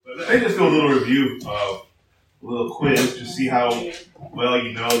Let me just do a little review, a little quiz to see how well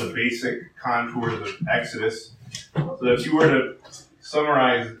you know the basic contours of Exodus. So if you were to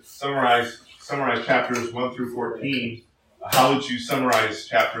summarize chapters 1 through 14, how would you summarize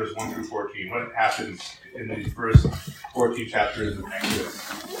chapters 1 through 14? What happens in these first 14 chapters of Exodus?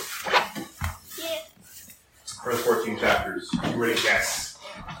 First 14 chapters. You were to guess.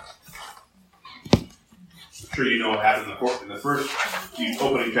 I'm sure you know what happened in the first few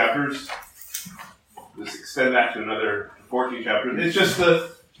opening chapters. Let's extend that to another 14 chapters. It's just the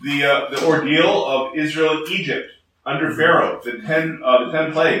ordeal of Israel and Egypt under Pharaoh, the 10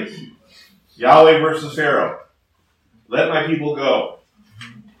 plagues. Yahweh versus Pharaoh. Let my people go.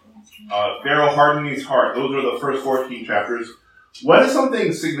 Pharaoh hardening his heart. Those are the first 14 chapters. What is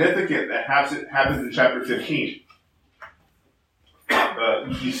something significant that happens in chapter 15?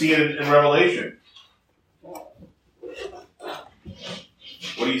 You see it in Revelation.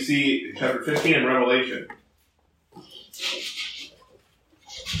 What do you see in chapter 15 in Revelation?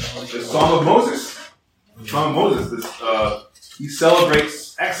 The Song of Moses. The Song of Moses. He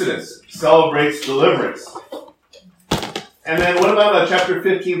celebrates Exodus, celebrates deliverance. And then what about chapter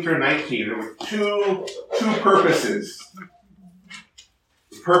 15 through 19? There were two purposes.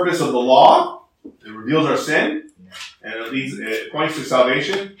 The purpose of the law, it reveals our sin, and it points to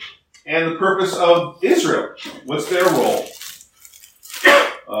salvation. And the purpose of Israel, what's their role?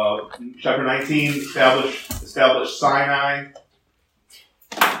 Chapter 19 established Sinai.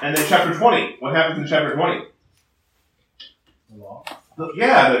 And then chapter 20, what happens in chapter 20? The law?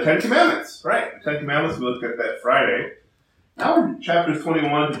 The Ten Commandments, right. The Ten Commandments, we looked at that Friday. Now in chapters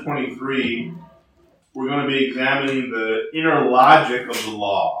 21 to 23, we're going to be examining the inner logic of the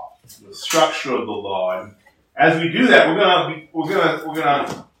law, the structure of the law. And as we do that, we're going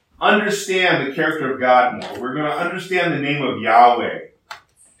to understand the character of God more. We're going to understand the name of Yahweh.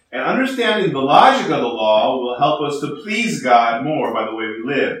 And understanding the logic of the law will help us to please God more by the way we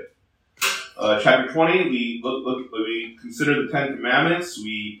live. Chapter 20, we consider the Ten Commandments.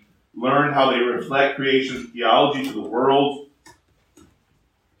 We learn how they reflect creation theology to the world.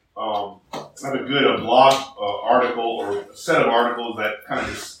 I have a blog article or a set of articles that kind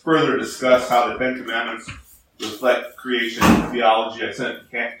of further discuss how the Ten Commandments reflect creation theology. I sent it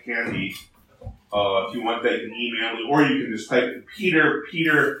to Candy. If you want that, you can email me, or you can just type in Peter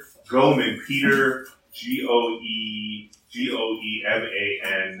Goeman, Peter Goeman,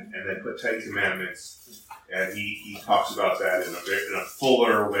 and then put Ten Commandments, and he talks about that in a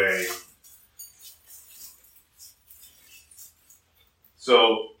fuller way.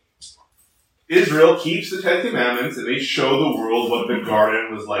 So Israel keeps the Ten Commandments, and they show the world what the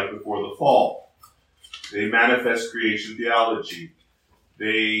garden was like before the fall. They manifest creation theology.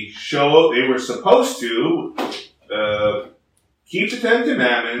 They were supposed to keep the Ten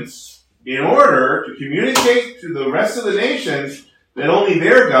Commandments in order to communicate to the rest of the nations that only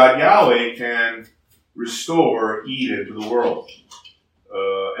their God, Yahweh, can restore Eden to the world.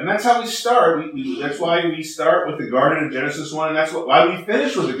 And that's how we start. That's why we start with the garden in Genesis 1, and that's why we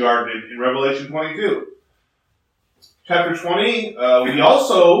finish with the garden in Revelation 22. Chapter 20, we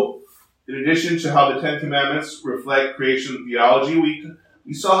also, in addition to how the Ten Commandments reflect creation theology,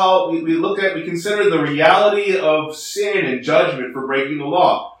 we saw how we considered the reality of sin and judgment for breaking the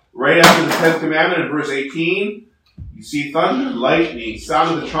law. Right after the 10th commandment in verse 18, you see thunder, lightning,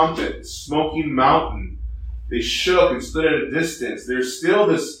 sound of the trumpet, smoking mountain. They shook and stood at a distance. There's still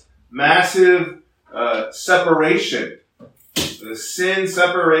this massive separation. The sin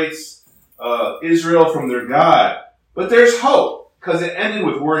separates Israel from their God. But there's hope, because it ended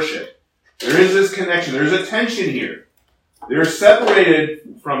with worship. There is this connection. There's a tension here. They're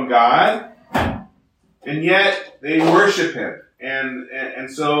separated from God, and yet they worship Him.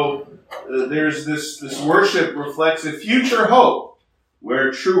 And so there's this worship reflects a future hope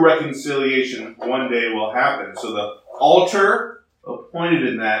where true reconciliation one day will happen. So the altar pointed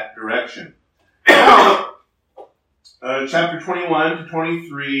in that direction. Now, chapter 21 to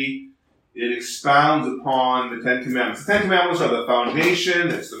 23, it expounds upon the Ten Commandments. The Ten Commandments are the foundation.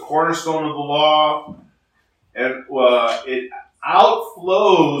 It's the cornerstone of the law. And it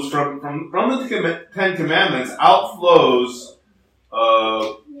outflows from the Ten Commandments. Outflows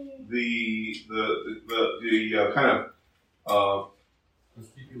the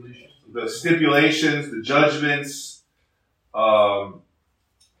stipulations, the judgments,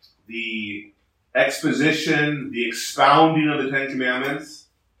 the exposition, the expounding of the Ten Commandments.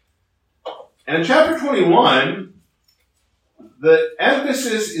 And in chapter 21, the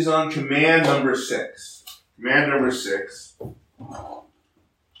emphasis is on command number 6. Command number 6.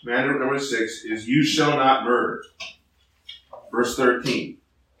 Command number 6 is, you shall not murder. Verse 13.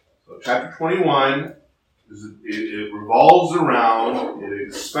 chapter 21, it revolves around, it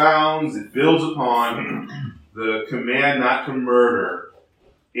expounds, it builds upon the command not to murder.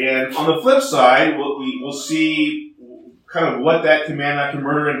 And on the flip side, we'll see kind of what that command not to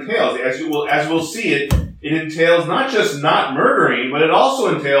murder entails. As we'll see, it entails not just not murdering, but it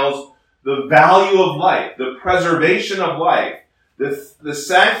also entails the value of life, the preservation of life, the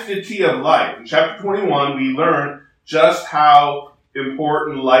sanctity of life. In chapter 21, we learn just how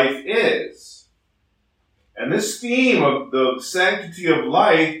important life is. And this theme of the sanctity of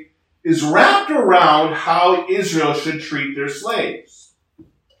life is wrapped around how Israel should treat their slaves.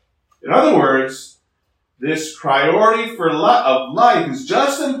 In other words, this priority of life is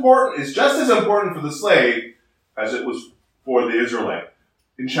just as important for the slave as it was for the Israelite.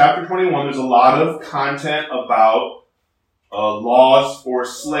 In chapter 21, there's a lot of content about laws for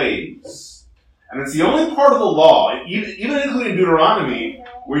slaves. And it's the only part of the law, even including Deuteronomy,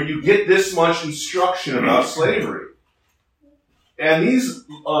 where you get this much instruction about slavery. And these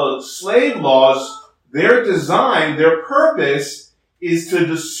slave laws, their design, their purpose is to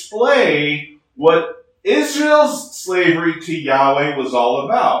display what Israel's slavery to Yahweh was all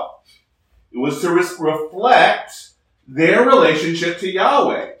about. It was to reflect their relationship to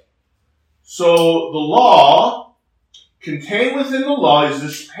Yahweh. So the law, contained within the law, is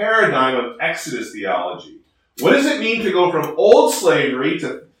this paradigm of Exodus theology. What does it mean to go from old slavery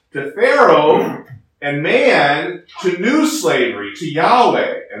to Pharaoh and man to new slavery to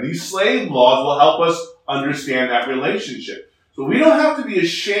Yahweh? And these slave laws will help us understand that relationship. So we don't have to be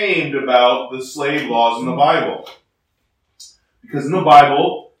ashamed about the slave laws in the Bible. Because in the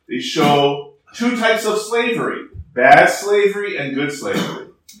Bible, they show two types of slavery: bad slavery and good slavery.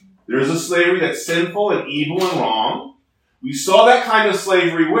 There's a slavery that's sinful and evil and wrong. We saw that kind of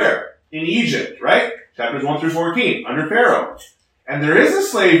slavery where? In Egypt, right? Chapters 1 through 14, under Pharaoh. And there is a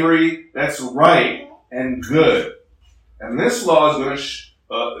slavery that's right and good. And this law is going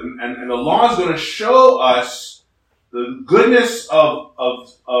to, and the law is going to show us the goodness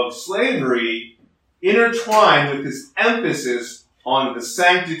of slavery intertwined with this emphasis on the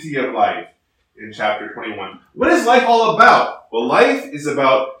sanctity of life in chapter 21. What is life all about? Well, life is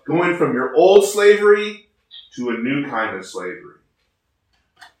about going from your old slavery to a new kind of slavery.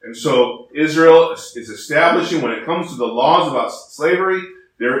 And so Israel is establishing, when it comes to the laws about slavery,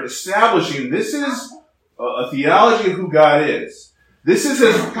 they're establishing this is a theology of who God is. This is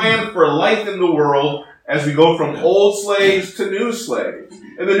his plan for life in the world as we go from old slaves to new slaves.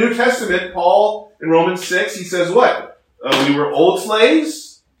 In the New Testament, Paul, in Romans 6, he says what? We were old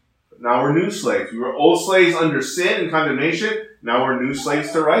slaves, but now we're new slaves. We were old slaves under sin and condemnation, now we're new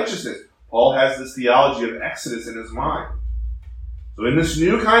slaves to righteousness. Paul has this theology of Exodus in his mind. So in this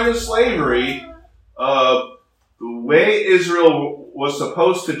new kind of slavery, the way Israel was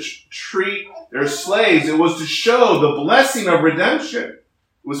supposed to treat their slaves, it was to show the blessing of redemption. It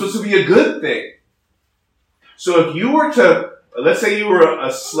was supposed to be a good thing. So if you were to, let's say you were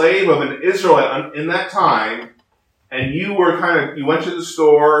a slave of an Israelite in that time, and you went to the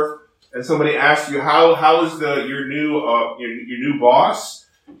store, and somebody asked you, how is your new boss?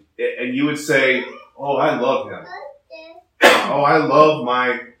 And you would say, oh, I love him. Oh, I love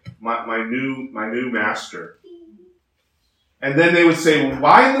my new master. And then they would say,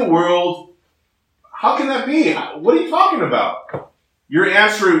 why in the world, how can that be? What are you talking about? Your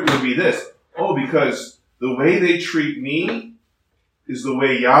answer would be this: oh, because the way they treat me is the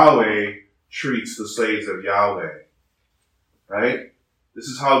way Yahweh treats the slaves of Yahweh. Right? This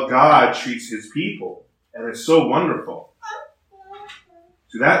is how God treats his people. And it's so wonderful.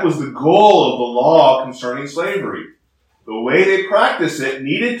 So that was the goal of the law concerning slavery. The way they practice it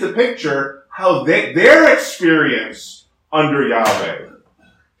needed to picture how their experience under Yahweh.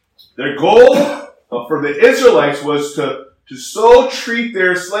 Their goal for the Israelites was to so treat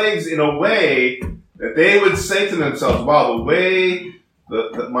their slaves in a way that they would say to themselves, wow, the way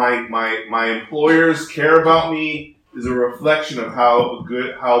that my employers care about me is a reflection of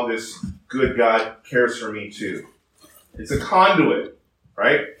how this good God cares for me too. It's a conduit,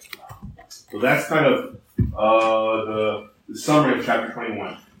 right? So that's kind of the summary of chapter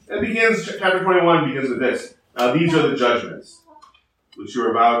 21. Chapter 21 begins with this. Now these are the judgments which you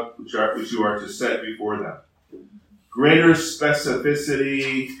are to set before them. Greater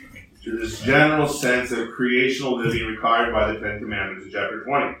specificity to this general sense of creational living required by the Ten Commandments in chapter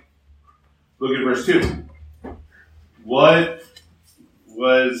 20. Look at verse 2. What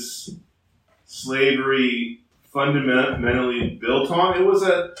was slavery fundamentally built on? It was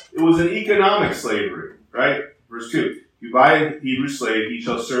an economic slavery, right? Verse 2. You buy a Hebrew slave, he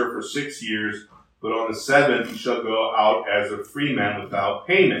shall serve for 6 years, but on the 7th he shall go out as a free man without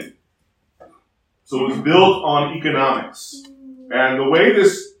payment. So it was built on economics. And the way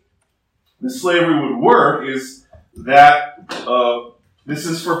this slavery would work is that this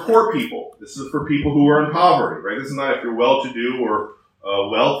is for poor people. This is for people who are in poverty, right? This is not if you're well-to-do or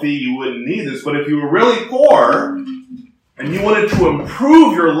wealthy, you wouldn't need this. But if you were really poor and you wanted to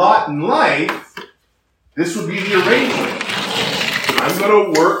improve your lot in life, this would be the arrangement. I'm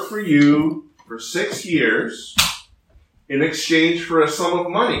going to work for you for 6 years in exchange for a sum of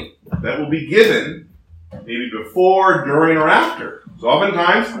money that will be given maybe before, during, or after. So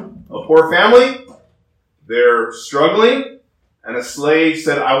oftentimes, a poor family, they're struggling, and a slave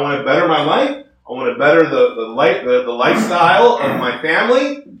said, I want to better my life. I want to better the lifestyle of my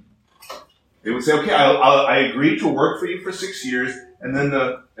family. They would say, okay, I agree to work for you for 6 years, and then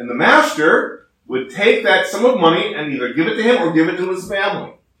the master would take that sum of money and either give it to him or give it to his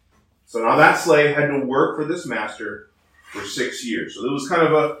family. So now that slave had to work for this master for 6 years. So it was kind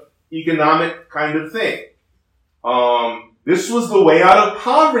of a economic kind of thing. This was the way out of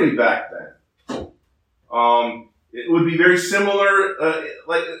poverty back then. It would be very similar,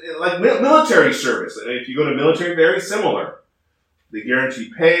 like military service. I mean, if you go to military, very similar. They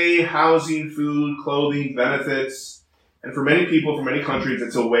guarantee pay, housing, food, clothing, benefits. And for many people, for many countries,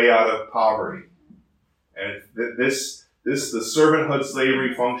 it's a way out of poverty. And the servanthood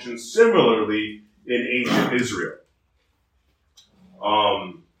slavery functions similarly in ancient Israel.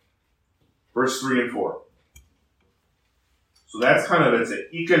 Verse 3 and 4. So that's kind of, it's an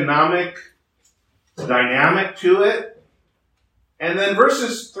economic dynamic to it. And then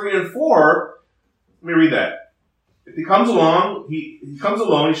verses 3 and 4, let me read that. If he comes along, he comes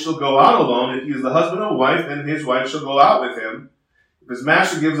alone, he shall go out alone. If he is the husband of a wife, then his wife shall go out with him. If his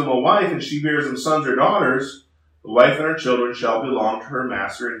master gives him a wife, and she bears him sons or daughters, the wife and her children shall belong to her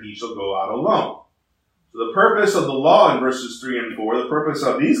master, and he shall go out alone. So the purpose of the law in verses 3 and 4, the purpose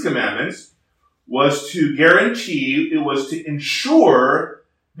of these commandments, was to guarantee, it was to ensure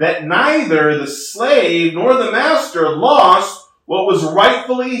that neither the slave nor the master lost what was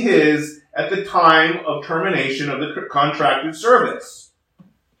rightfully his at the time of termination of the contracted service.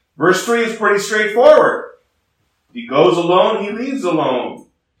 Verse 3 is pretty straightforward. If he goes alone, he leaves alone.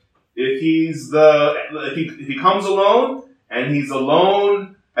 If he comes alone and he's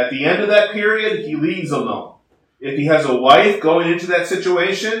alone at the end of that period, he leaves alone. If he has a wife going into that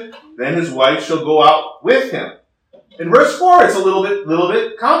situation, then his wife shall go out with him. In verse 4, it's a little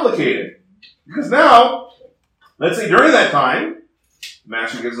bit complicated. Because now, let's say during that time, the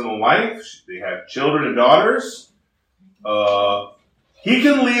master gives them a wife, they have children and daughters, he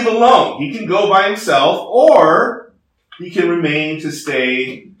can leave alone. He can go by himself, or he can remain to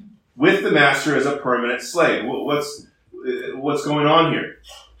stay with the master as a permanent slave. What's going on here?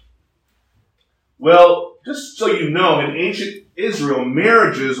 Well, just so you know, in ancient Israel,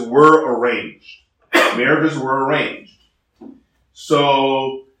 marriages were arranged. Marriages were arranged.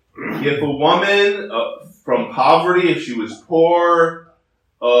 So, if a woman from poverty, if she was poor,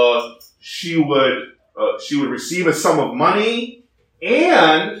 she would receive a sum of money,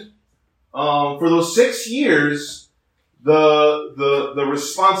 and for those 6 years, the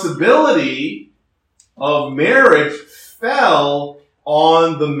responsibility of marriage fell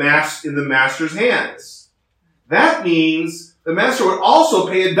on the master's hands. That means the master would also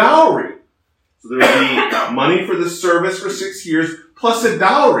pay a dowry. So there would be money for the service for 6 years plus a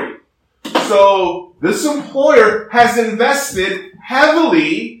dowry. So this employer has invested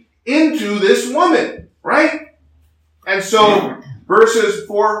heavily into this woman, right? And so verses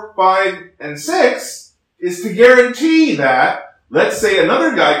 4, 5, and 6 is to guarantee that, let's say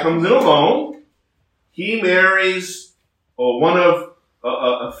another guy comes in alone, he marries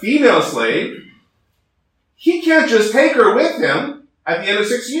a female slave, he can't just take her with him at the end of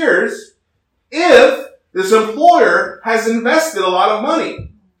 6 years if this employer has invested a lot of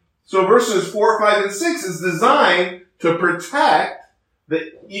money. So verses 4, 5, and 6 is designed to protect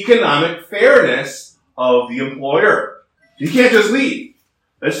the economic fairness of the employer. You can't just leave.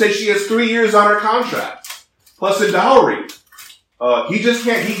 Let's say she has 3 years on her contract, plus a dowry.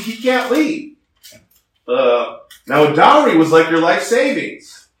 He can't leave. Now a dowry was like your life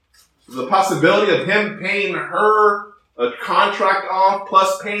savings. The possibility of him paying her a contract off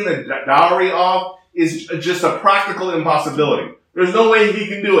plus paying the dowry off is just a practical impossibility. There's no way he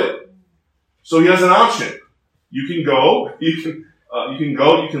can do it. So he has an option. You can go, you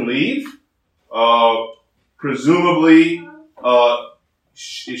can leave. Presumably,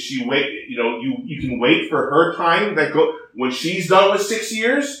 she wait, you can wait for her time when she's done with 6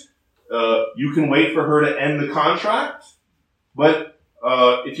 years, you can wait for her to end the contract. But,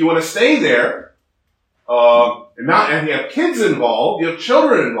 if you want to stay there, and you have kids involved, you have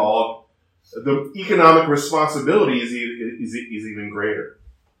children involved, the economic responsibility is even greater.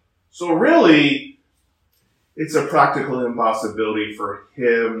 So really, it's a practical impossibility for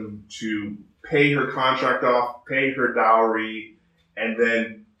him to pay her contract off, pay her dowry, and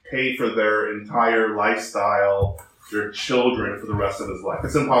then pay for their entire lifestyle, their children for the rest of his life.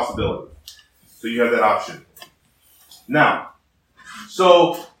 It's an impossibility. So you have that option. Now,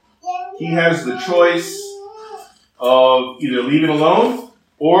 so he has the choice of either leaving alone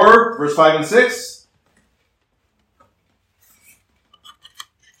or, verse 5 and 6,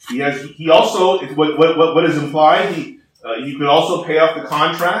 he also, what is implied, he could also pay off the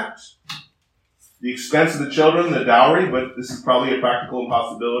contract, the expense of the children, the dowry, but this is probably a practical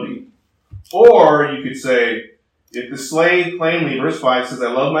impossibility. Or you could say, if the slave plainly, verse 5 says,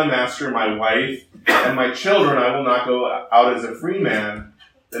 I love my master, my wife, and my children, I will not go out as a free man,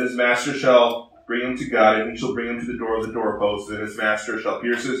 then his master shall bring him to God, and he shall bring him to the door of the doorpost, and his master shall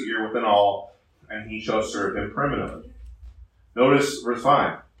pierce his ear with an awl, and he shall serve him permanently. Notice verse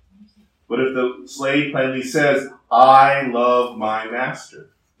 5. But if the slave plainly says, I love my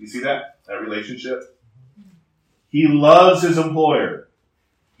master. You see that relationship? He loves his employer.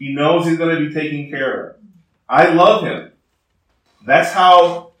 He knows he's going to be taken care of. I love him. That's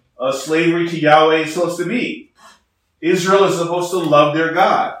how slavery to Yahweh is supposed to be. Israel is supposed to love their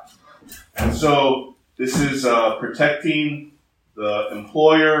God. And so this is protecting the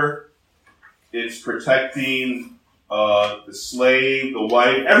employer. It's protecting the slave, the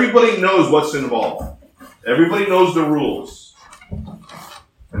wife. Everybody knows what's involved. Everybody knows the rules.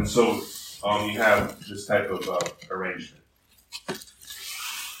 And so you have this type of arrangement.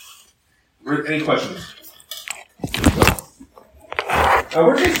 Any questions?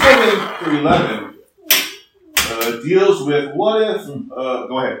 Verses 7 through 11 deals with what if...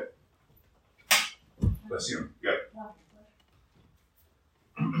 go ahead. Bless you. Yep.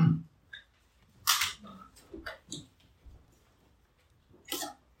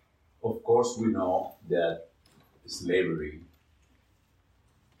 Of course, we know that slavery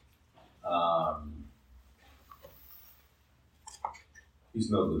is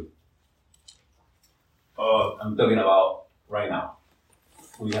not good. I'm talking about right now.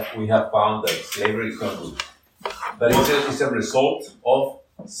 We have found that slavery is not good. But it's a result of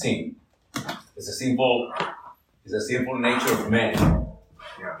sin. It's a sinful nature of man.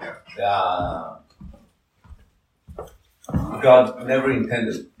 God never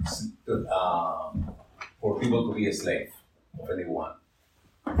intended for people to be a slave of anyone.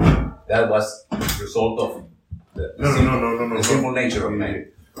 That was the result of the sinful nature of man.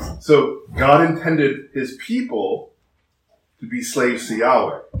 So God intended his people to be slaves to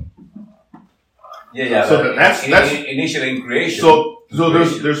Yahweh. Yeah. So that's initially in creation. So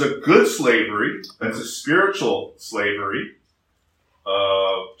there's a good slavery. That's a spiritual slavery.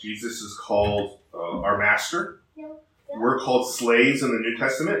 Jesus is called our master. We're called slaves in the New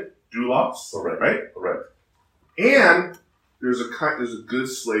Testament, doulos. Correct. Right? Correct. And there's a good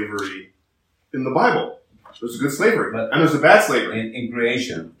slavery in the Bible. There's a good slavery, and there's a bad slavery. In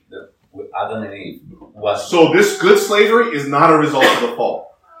creation, with Adam and Eve was. So this good slavery is not a result of the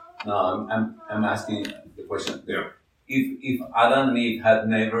fall. No, I'm asking the question. Yeah. If Adam and Eve had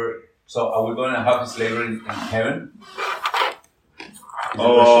never, so are we going to have slavery in heaven?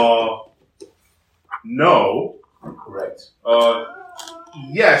 No. Correct.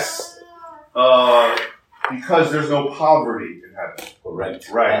 Yes. Because there's no poverty in heaven. Correct.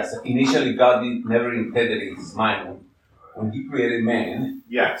 Right. Initially, God never intended in his mind when he created man.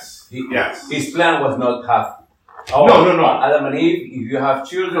 Yes. His plan was not have. No. Adam and Eve, if you have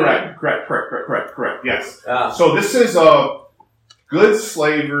children. Correct. Yes. So this is good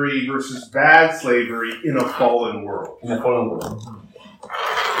slavery versus bad slavery in a fallen world. In a fallen world.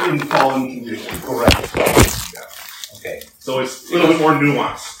 In fallen conditions. Correct. Yeah. Okay. So it's a little bit more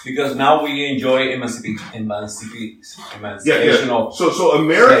nuanced. Because now we enjoy emancipation of. So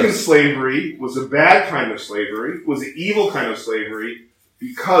American slavery was a bad kind of slavery, was an evil kind of slavery,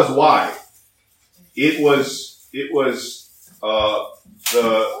 because why? It was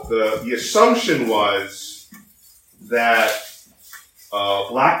the assumption was that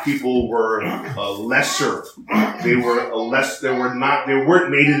black people were lesser. They weren't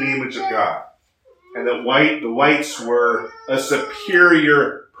made in the image of God. And that the whites were a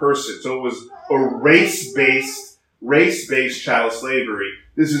superior person. So it was a race-based chattel slavery.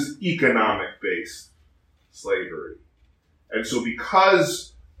 This is economic-based slavery. And so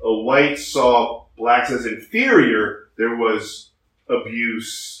because whites saw blacks as inferior, there was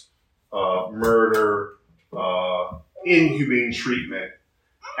abuse, murder, inhumane treatment.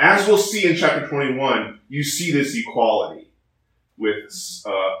 As we'll see in chapter 21, you see this equality with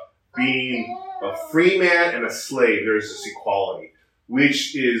being free man and a slave, there is this equality,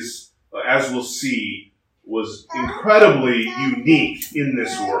 which is, as we'll see, was incredibly unique in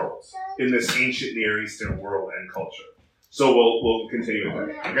this world, in this ancient Near Eastern world and culture. So we'll continue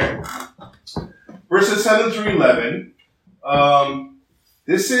with that. Okay? Verses 7 through 11.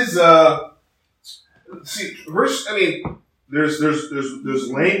 This is there's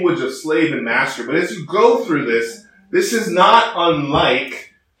language of slave and master, but as you go through this is not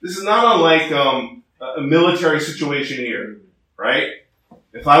unlike a military situation here, right?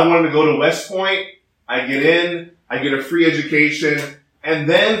 If I wanted to go to West Point, I get in, I get a free education, and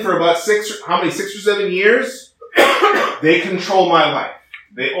then for about 6 or 7 years, they control my life.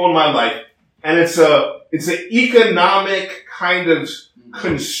 They own my life. And it's an economic kind of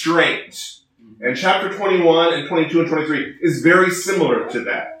constraint. And chapter 21 and 22 and 23 is very similar to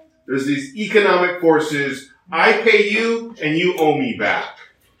that. There's these economic forces. I pay you and you owe me back.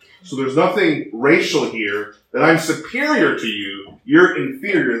 So there's nothing racial here that I'm superior to you. You're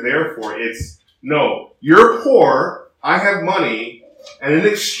inferior. Therefore, no, you're poor. I have money. And in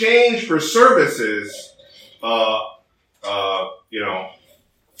exchange for services, in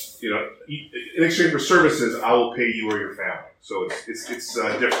exchange for services, I will pay you or your family. So it's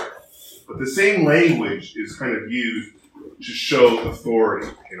different. But the same language is kind of used to show authority.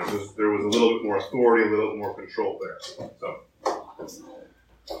 There was a little bit more authority, a little bit more control there. So,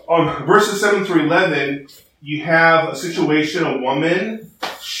 on verses 7 through 11, you have a situation, a woman,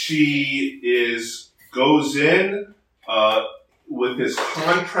 she goes in with this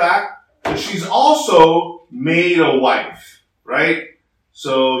contract, but she's also made a wife, right?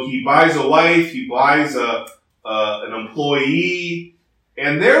 So he buys a wife, he buys an employee,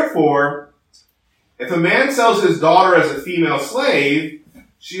 and therefore, if a man sells his daughter as a female slave,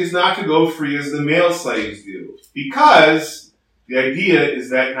 she is not to go free as the male slaves do. Because the idea is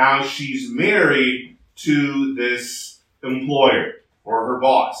that now she's married to this employer or her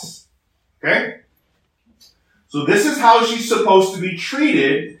boss. Okay? So this is how she's supposed to be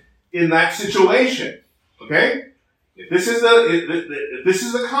treated in that situation. Okay? If this is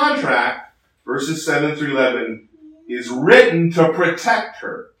the contract, verses 7 through 11 is written to protect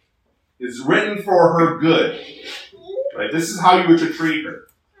her. It's written for her good. Right? This is how you were to treat her.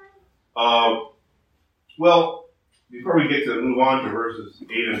 Well, before we get to move on to verses 8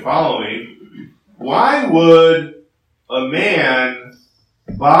 and following, why would a man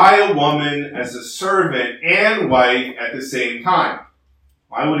buy a woman as a servant and wife at the same time?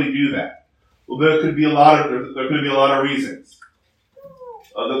 Why would he do that? Well, there could be a lot of reasons.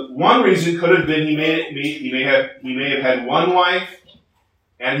 The one reason could have been he may have had one wife,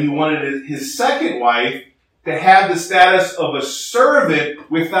 and he wanted his second wife to have the status of a servant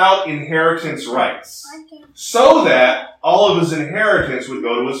without inheritance rights, so that all of his inheritance would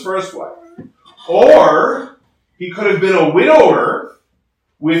go to his first wife. Or he could have been a widower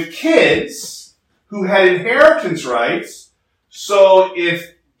with kids who had inheritance rights, so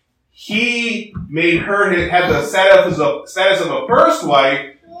if he had the status of a first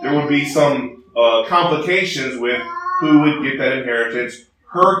wife, there would be some complications with who would get that inheritance,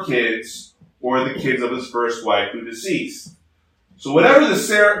 her kids or the kids of his first wife who deceased. So whatever the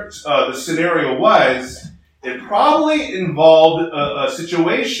scenario was, it probably involved a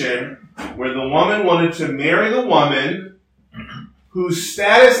situation where the woman wanted to marry the woman whose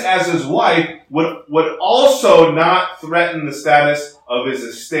status as his wife would also not threaten the status of his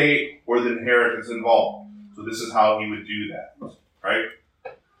estate or the inheritance involved. So this is how he would do that, right?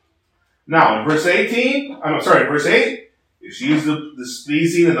 Now, in verse 8, if she is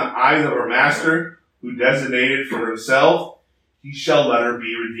displeasing in the eyes of her master, who designated for himself, he shall let her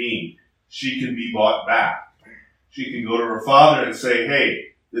be redeemed. She can be bought back. She can go to her father and say,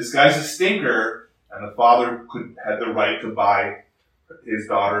 hey, this guy's a stinker, and the father had the right to buy his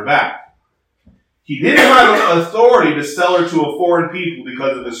daughter back. He didn't have authority to sell her to a foreign people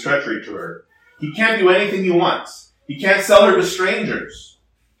because of his treachery to her. He can't do anything he wants. He can't sell her to strangers.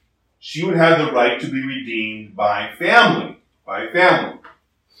 She would have the right to be redeemed by family.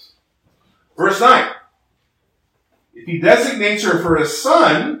 Verse 9. If he designates her for a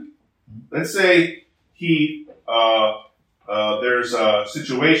son, let's say there's a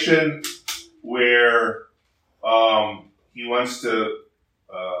situation where he wants to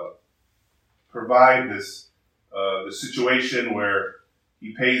provide the situation where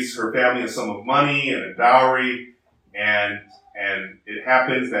he pays her family a sum of money and a dowry, and it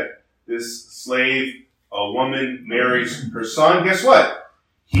happens that this slave, a woman, marries her son. Guess what?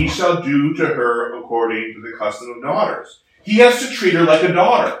 He shall do to her according to the custom of daughters. He has to treat her like a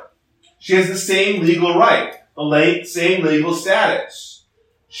daughter. She has the same legal right, the same legal status.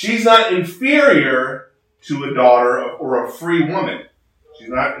 she's not inferior to a daughter or a free woman. She's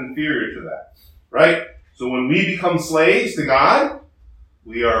not inferior to that, right? So when we become slaves to God,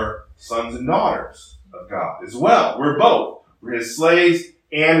 we are sons and daughters of God as well. We're both. We're his slaves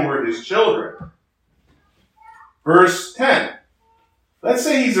and we're his children. Verse 10. Let's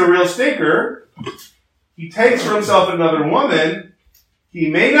say he's a real stinker. He takes for himself another woman. He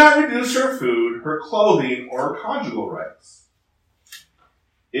may not reduce her food, her clothing, or her conjugal rights.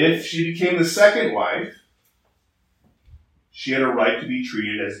 If she became the second wife, she had a right to be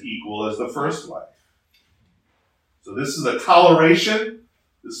treated as equal as the first wife. So this is a toleration.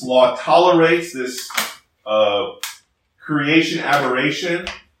 This law tolerates this creation aberration.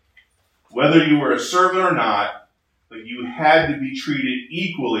 Whether you were a servant or not, but you had to be treated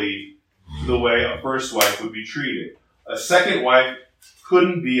equally to the way a first wife would be treated. A second wife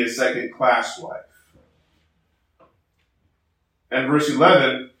couldn't be a second-class wife. And verse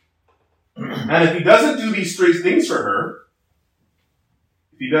 11, and if he doesn't do these three things for her,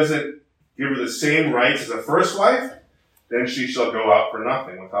 if he doesn't give her the same rights as a first wife, then she shall go out for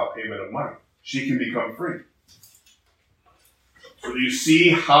nothing without payment of money. She can become free. So do you see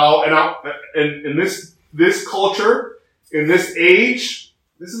how, in this culture, in this age,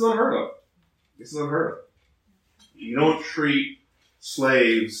 this is unheard of. This is unheard of. You don't treat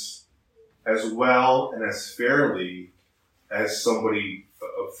slaves as well and as fairly as somebody,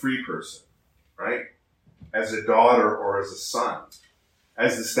 a free person, right? As a daughter or as a son,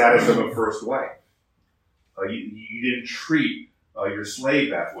 as the status of a first wife. You didn't treat your slave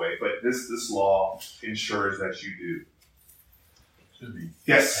that way, but this law ensures that you do. Excuse me.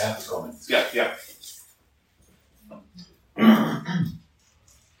 Yes. I have a comment. Yeah.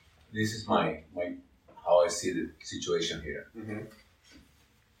 This is my how I see the situation here. Mm-hmm.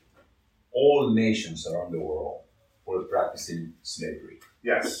 All nations around the world were practicing slavery.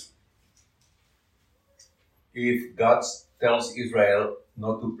 Yes. If God tells Israel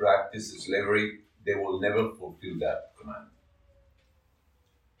not to practice slavery, they will never fulfill that command.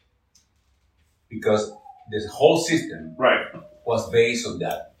 Because this whole system was based on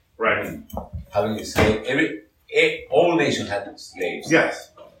that. Right. I mean, having a slave, all nations had slaves. Yes.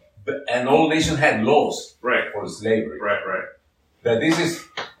 And all nations had laws for slavery. Right. But this is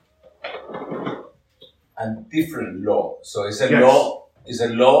a different law. So it's a law. It's a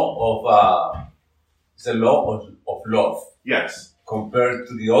law of love. Yes. Compared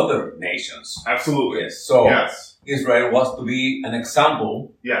to the other nations. Absolutely. Yes. So Israel was to be an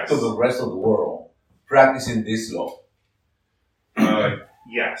example to the rest of the world practicing this law.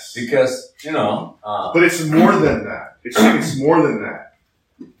 Yes. Because, but it's more than that. It's more than that.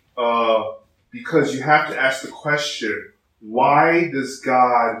 Because you have to ask the question, why does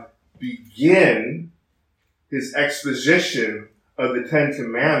God begin his exposition of the Ten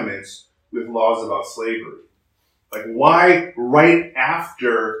Commandments with laws about slavery? Like, why right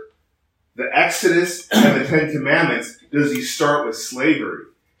after the Exodus and the Ten Commandments does he start with slavery?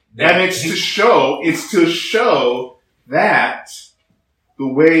 And it's to show that the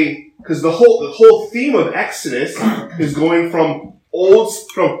way, because the whole theme of Exodus is going from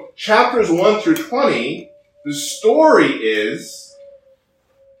chapters 1 through 20. The story is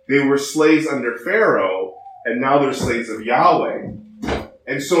they were slaves under Pharaoh, and now they're slaves of Yahweh.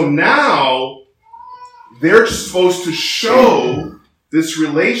 And so now they're supposed to show this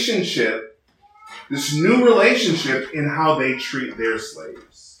relationship, this new relationship in how they treat their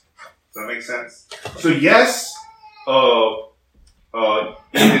slaves. Does that make sense? So yes,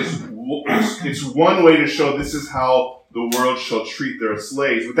 it's one way to show this is how the world shall treat their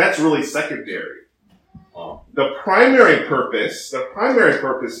slaves, but that's really secondary. The primary purpose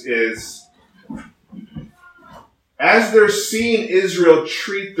is, as they're seeing Israel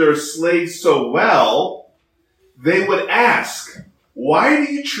treat their slaves so well, they would ask, why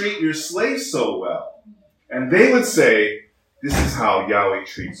do you treat your slaves so well? And they would say, this is how Yahweh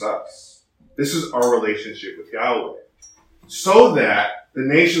treats us. This is our relationship with Yahweh. So that the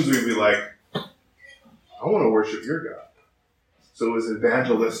nations would be like, I want to worship your God. So it was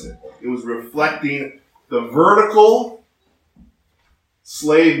evangelistic. It was reflecting the vertical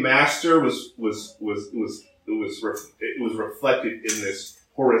slave master was reflected in this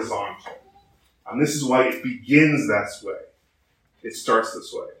horizontal. And this is why it begins that way. It starts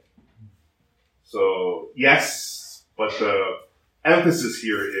this way. So, yes, but the emphasis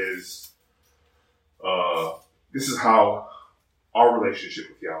here is this is how our relationship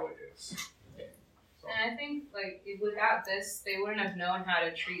with Yahweh is. So. And I think, without this, they wouldn't have known how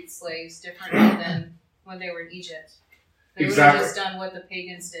to treat slaves differently than when they were in Egypt. They would have just done what the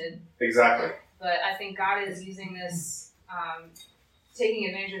pagans did. Exactly. But I think God is using this taking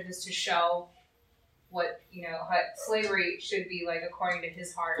advantage of this to show what, how slavery should be like according to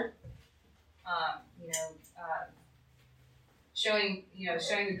his heart. Showing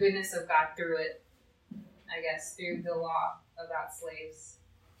the goodness of God through it, I guess, through the law about slaves,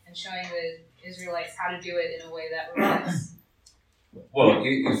 and showing the Israelites how to do it in a way that reflects. Well,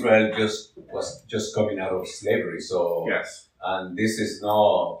 Israel was just coming out of slavery, so Yes. and this is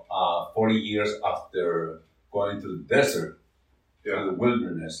now 40 years after going to the desert, to the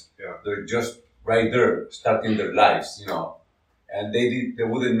wilderness. Yeah. They're just right there, starting their lives, and they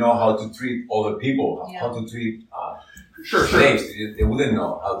wouldn't know how to treat other people, how to treat slaves. They wouldn't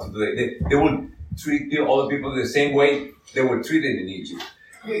know how to do it. They would treat the other people the same way they were treated in Egypt.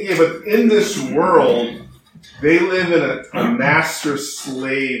 Yeah, but in this world, they live in a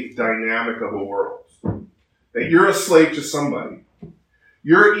master-slave dynamic of a world. That you're a slave to somebody.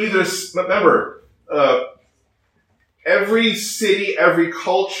 You're either, remember, every city, every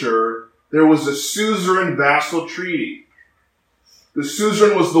culture, there was a suzerain vassal treaty. The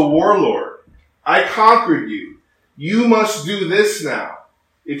suzerain was the warlord. I conquered you. You must do this now.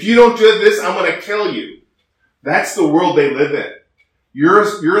 If you don't do this, I'm going to kill you. That's the world they live in. You're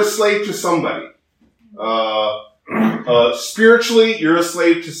a slave to somebody. Spiritually, you're a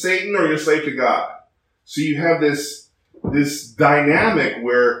slave to Satan or you're a slave to God. So you have this dynamic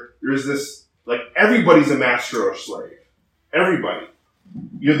where there's this, like, everybody's a master or a slave. Everybody.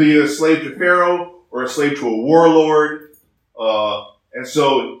 You're either a slave to Pharaoh or a slave to a warlord. And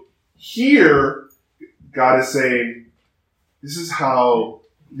so here, God is saying, this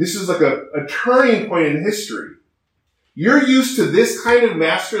is like a turning point in history. You're used to this kind of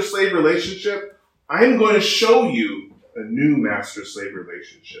master-slave relationship. I'm going to show you a new master-slave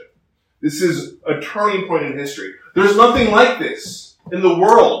relationship. This is a turning point in history. There's nothing like this in the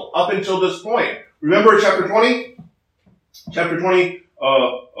world up until this point. Remember chapter 20? Chapter 20,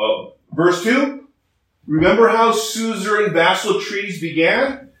 verse 2? Remember how suzerain vassal treaties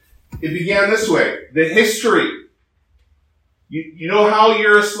began? It began this way. The history. You know how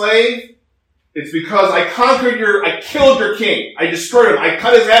you're a slave? It's because I killed your king. I destroyed him. I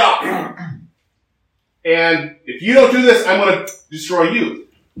cut his head off. And if you don't do this, I'm going to destroy you.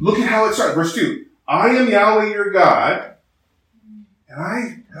 Look at how it starts. Verse 2. I am Yahweh your God,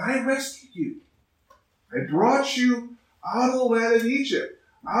 and I rescued you. I brought you out of the land of Egypt,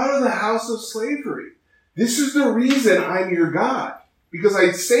 out of the house of slavery. This is the reason I'm your God, because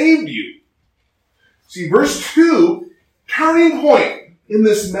I saved you. See, verse 2, turning point in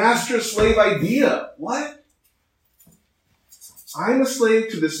this master-slave idea. What? I'm a slave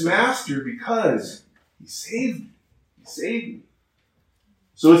to this master because he saved me. He saved me.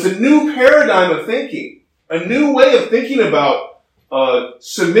 So it's a new paradigm of thinking, a new way of thinking about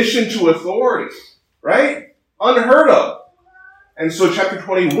submission to authority, right? Unheard of. And so chapter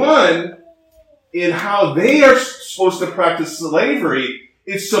 21, in how they are supposed to practice slavery,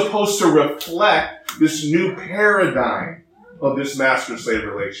 it's supposed to reflect this new paradigm of this master-slave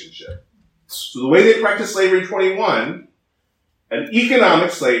relationship. So the way they practice slavery in 21, an economic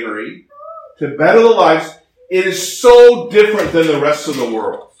slavery, to better the lives, it is so different than the rest of the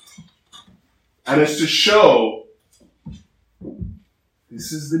world. And it's to show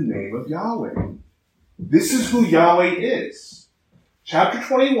this is the name of Yahweh. This is who Yahweh is. Chapter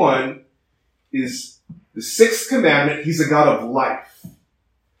 21 is the sixth commandment. He's a God of life.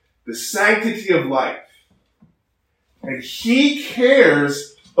 The sanctity of life. And he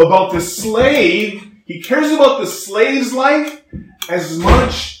cares about the slave. He cares about the slave's life as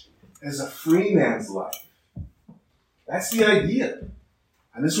much as a free man's life. That's the idea.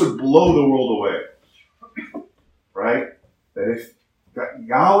 And this would blow the world away. Right? That if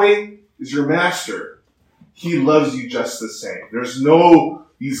Yahweh is your master, he loves you just the same. There's no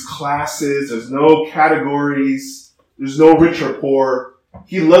these classes, there's no categories, there's no rich or poor.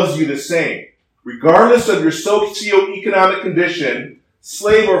 He loves you the same. Regardless of your socioeconomic condition,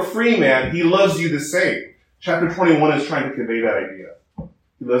 slave or free man, he loves you the same. Chapter 21 is trying to convey that idea.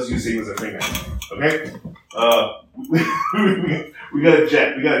 He loves you the same as a free man. Okay? We got a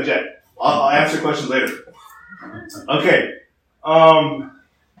jet. I'll answer questions later. Okay.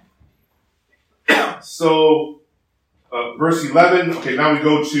 So, verse 11. Okay, now we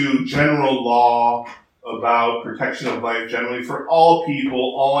go to general law about protection of life generally for all people,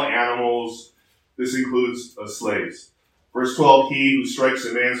 all animals. This includes slaves. Verse 12, he who strikes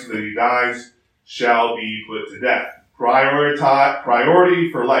a man so that he dies shall be put to death.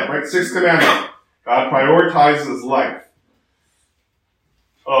 Priority for life, right? Sixth commandment. God prioritizes life.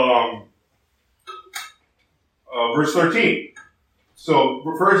 Verse 13. So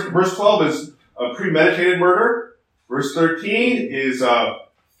verse 12 is a premeditated murder. Verse 13 is an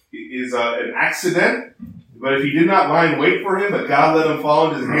accident. But if he did not lie in wait for him, but God let him fall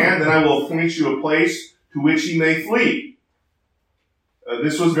into his hand, then I will appoint you a place to which he may flee.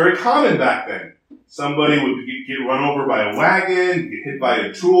 This was very common back then. Somebody would get run over by a wagon, get hit by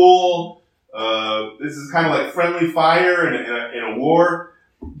a tool. This is kind of like friendly fire in a war.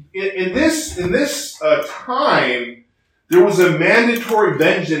 In this time, there was a mandatory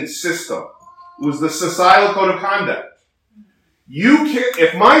vengeance system. It was the societal code of conduct.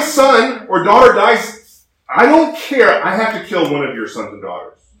 If my son or daughter dies, I don't care. I have to kill one of your sons and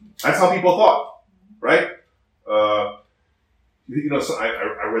daughters. That's how people thought, right? So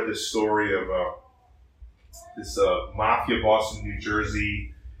I read this story of this mafia boss in New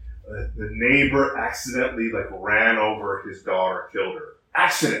Jersey. The neighbor accidentally ran over his daughter, killed her.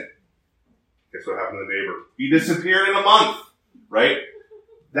 Accident. Guess what happened to the neighbor? He disappeared in a month, right?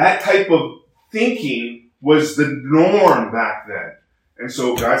 That type of thinking was the norm back then. And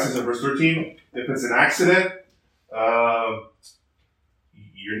so God says in verse 13, if it's an accident,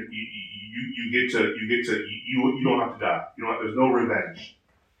 you don't have to die. There's no revenge.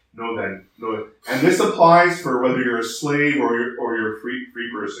 No. And this applies for whether you're a slave or you're a free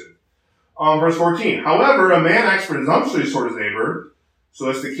person. Verse 14. However, a man acts presumptuously toward his neighbor, so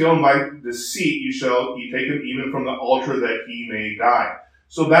as to kill him by deceit, you take him even from the altar that he may die.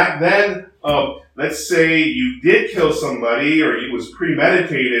 So back then, let's say you did kill somebody or it was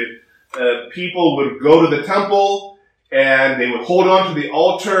premeditated, people would go to the temple and they would hold on to the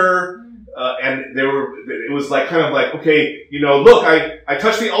altar, and it was okay, look, I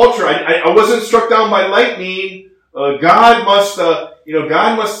touched the altar, I wasn't struck down by lightning, God must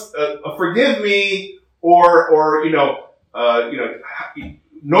forgive me, or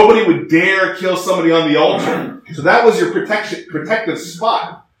nobody would dare kill somebody on the altar. So that was your protective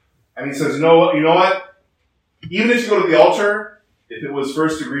spot. And he says, no, you know what? Even if you go to the altar, if it was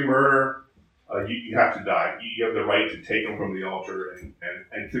first degree murder, you have to die. You have the right to take them from the altar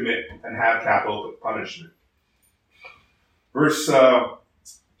and commit and have capital punishment. Verse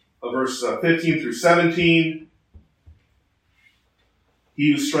 15 through 17.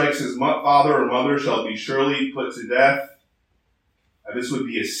 He who strikes his father or mother shall be surely put to death. This would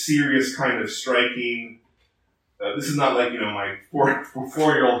be a serious kind of striking. This is not like, my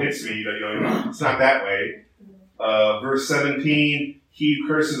four-year-old hits me, it's not that way. Verse 17, he who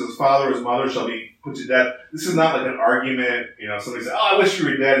curses his father or his mother shall be put to death. This is not like an argument, somebody says, I wish you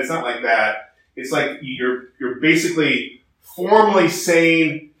were dead. It's not like that. It's like you're basically formally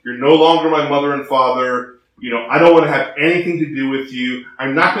saying, you're no longer my mother and father. I don't want to have anything to do with you.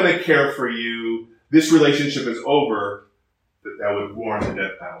 I'm not going to care for you. This relationship is over. That would warrant the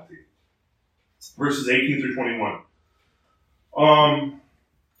death penalty. Verses 18 through 21.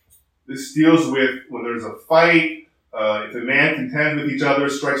 This deals with when there's a fight. If a man contends with each other,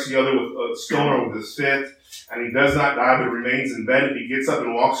 strikes the other with a stone or with his fist, and he does not die but remains in bed, if he gets up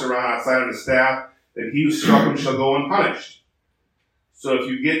and walks around outside on his staff, then he who struck him shall go unpunished. So if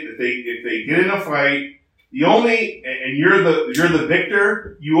they get in a fight, and you're the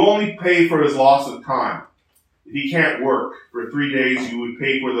victor, you only pay for his loss of time. If he can't work for 3 days, you would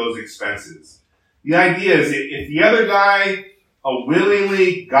pay for those expenses. The idea is if the other guy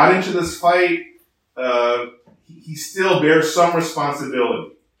willingly got into this fight, he still bears some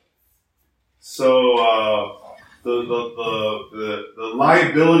responsibility. So the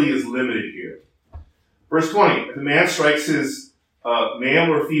liability is limited here. Verse 20, if a man strikes his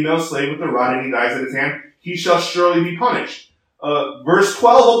male or female slave with a rod and he dies at his hand, he shall surely be punished. Verse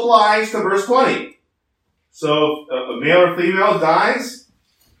 12 applies to verse 20. So if a male or female dies,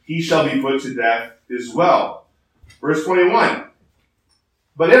 he shall be put to death as well. Verse 21.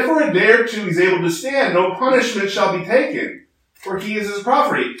 But if for a day or two he's able to stand, no punishment shall be taken, for he is his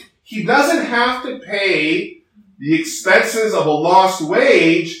property. He doesn't have to pay the expenses of a lost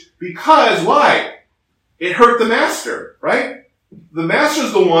wage because, why? It hurt the master, right? The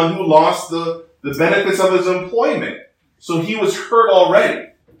master's the one who lost the benefits of his employment. So he was hurt already,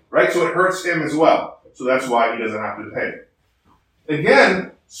 right? So it hurts him as well. So that's why he doesn't have to pay.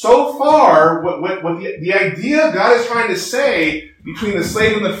 Again, so far, what the idea God is trying to say between the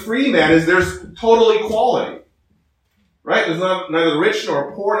slave and the free man is there's total equality. Right? There's neither rich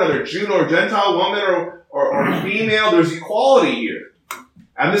nor poor, neither Jew nor Gentile, woman or female. There's equality here.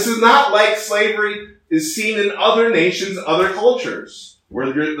 And this is not like slavery is seen in other nations, other cultures,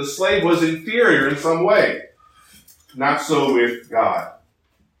 where the slave was inferior in some way. Not so with God.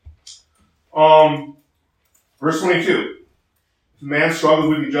 Verse 22. If a man struggles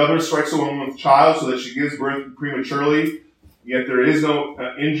with each other, strikes a woman with child so that she gives birth prematurely, yet there is no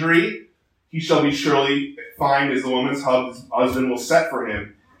injury, he shall be surely fined as the woman's husband will set for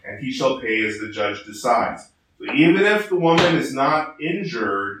him, and he shall pay as the judge decides. So even if the woman is not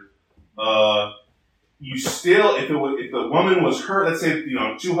injured, you still, if the woman was hurt, let's say,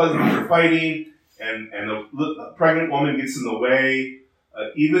 two husbands are fighting, and the pregnant woman gets in the way,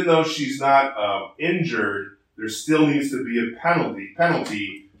 even though she's not injured, there still needs to be a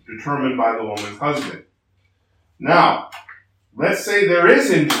penalty determined by the woman's husband. Now, let's say there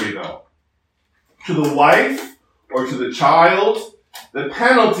is injury, though, to the wife or to the child. The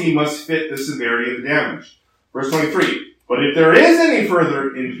penalty must fit the severity of the damage. Verse 23, but if there is any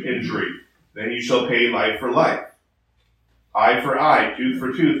further injury, then you shall pay life for life, eye for eye, tooth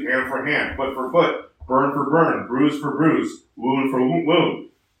for tooth, hand for hand, foot for foot, burn for burn, bruise for bruise, wound for wound.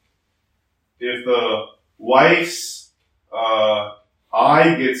 If the wife's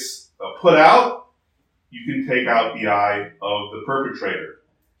eye gets put out, you can take out the eye of the perpetrator.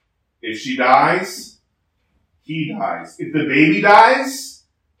 If she dies, he dies. If the baby dies,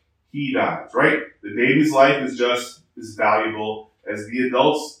 he dies, right? The baby's life is just as valuable as the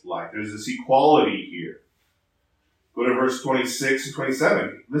adult's life. There's this equality here. Go to verse 26 and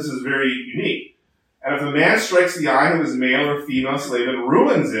 27. This is very unique. And if a man strikes the eye of his male or female slave and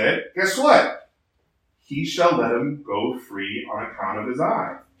ruins it, guess what? He shall let him go free on account of his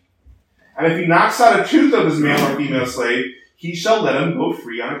eye. And if he knocks out a tooth of his male or female slave, he shall let him go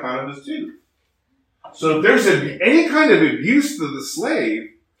free on account of his tooth. So if there's any kind of abuse to the slave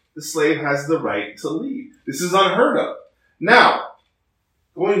has the right to leave. This is unheard of. Now,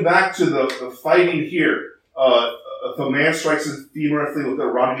 going back to the fighting here, if a man strikes his female slave with a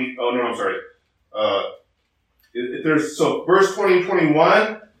rod, so verse 20 and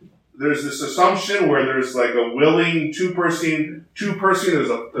 21, there's this assumption where there's like a willing two-person, there's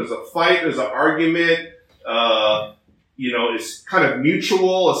a fight, there's an argument, it's kind of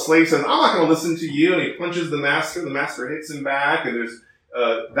mutual. A slave says, I'm not going to listen to you, and he punches the master hits him back, and there's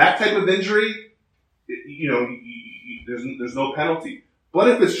that type of injury, there's no penalty. But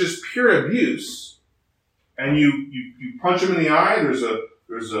if it's just pure abuse, and you punch him in the eye, there's a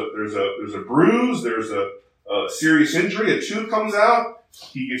bruise, there's a serious injury, a tooth comes out,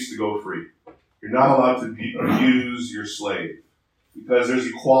 he gets to go free. You're not allowed to abuse your slave because there's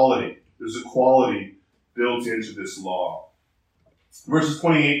equality. There's equality built into this law. Verses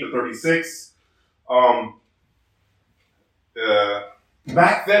 28 to 36.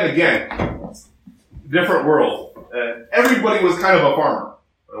 Back then, again, different world. Everybody was kind of a farmer.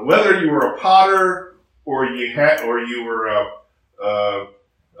 Whether you were a potter or you were a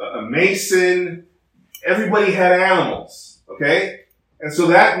mason, everybody had animals. Okay? And so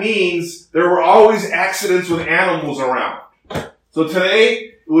that means there were always accidents with animals around. So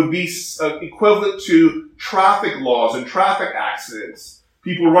today, it would be equivalent to traffic laws and traffic accidents.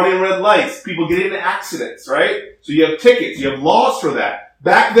 People running red lights, people getting into accidents, right? So you have tickets, you have laws for that.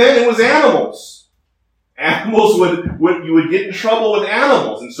 Back then, it was animals. Animals you would get in trouble with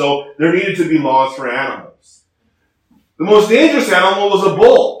animals, and so there needed to be laws for animals. The most dangerous animal was a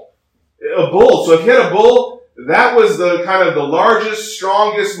bull. A bull. So if you had a bull, that was the kind of the largest,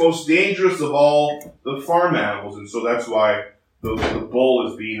 strongest, most dangerous of all the farm animals, and so that's why the bull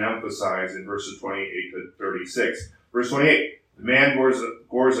is being emphasized in verses 28 to 36. Verse 28, the man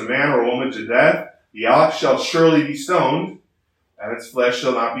gores a man or a woman to death, the ox shall surely be stoned, and its flesh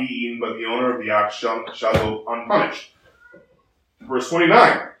shall not be eaten, but the owner of the ox shall go unpunished. Verse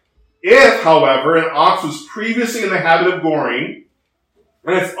 29, if, however, an ox was previously in the habit of goring,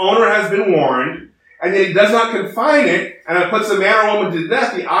 and its owner has been warned, and yet he does not confine it, and it puts a man or woman to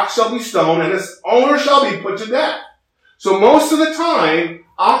death, the ox shall be stoned, and its owner shall be put to death. So most of the time,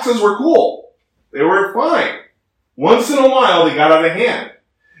 oxes were cool. They were fine. Once in a while, they got out of hand.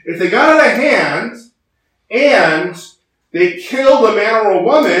 If they got out of hand, and they killed a man or a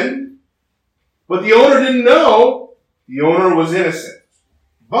woman, but the owner didn't know, the owner was innocent.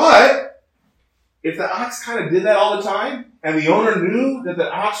 But if the ox kind of did that all the time, and the owner knew that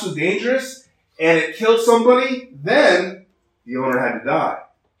the ox was dangerous, and it killed somebody, then the owner had to die.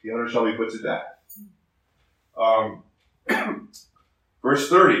 The owner shall be put to death. Verse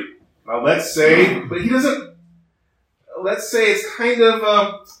 30. Now let's say, but he doesn't, let's say it's kind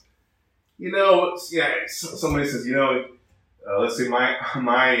of, somebody says, let's say my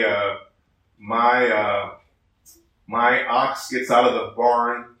ox gets out of the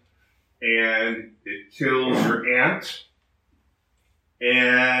barn and it kills your aunt,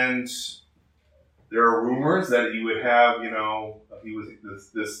 and there are rumors that he would have,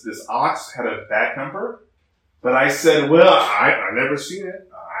 this ox had a bad temper. But I said, well, I've never seen it.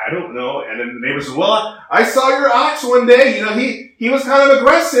 I don't know. And then the neighbor said, well, I saw your ox one day. he was kind of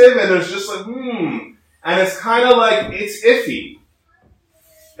aggressive, and there's just like, and it's kind of like, it's iffy.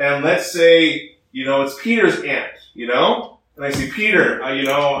 And let's say, it's Peter's aunt, and I say, Peter,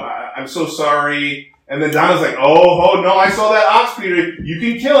 I'm so sorry. And then Donna's like, oh, no, I saw that ox, Peter. You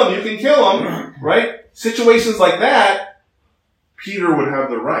can kill him, right? Situations like that, Peter would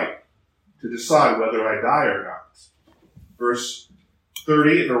have the right to decide whether I die or not. Verse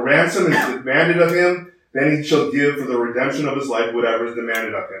 30, the ransom is demanded of him, then he shall give for the redemption of his life whatever is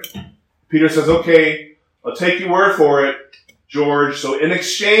demanded of him. Peter says, okay, I'll take your word for it, George. So in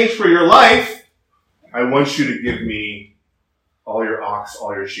exchange for your life, I want you to give me all your ox,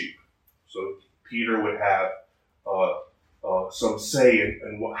 all your sheep. So Peter would have some say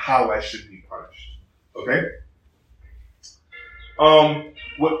in how I should be punished. Okay?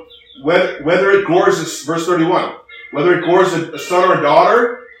 Whether it gores, verse 31, whether it gores a son or a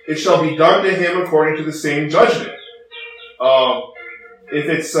daughter, it shall be done to him according to the same judgment. If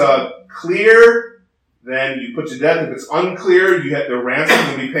it's clear, then you put to death. If it's unclear, you have the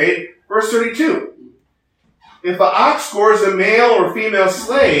ransom to be paid. Verse 32. If an ox gores a male or female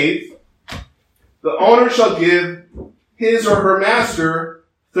slave, the owner shall give his or her master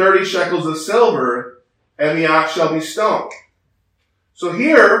 30 shekels of silver, and the ox shall be stoned. So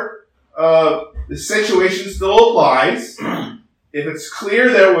here, the situation still applies. If it's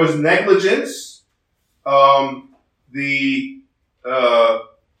clear there was negligence, that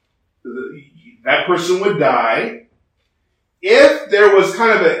person would die. If there was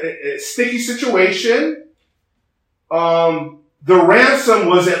kind of a sticky situation, the ransom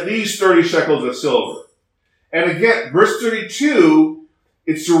was at least 30 shekels of silver. And again, verse 32,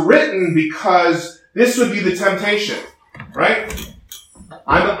 it's written because this would be the temptation, right?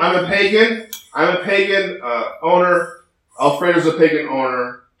 I'm a pagan owner. Alfredo's a pagan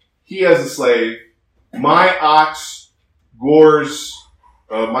owner. He has a slave. My ox gores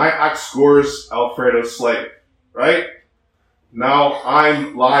Alfredo's slave, right? Now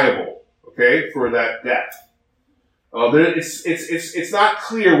I'm liable, okay, for that death. It's not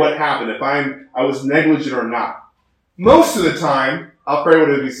clear what happened, if I was negligent or not. Most of the time,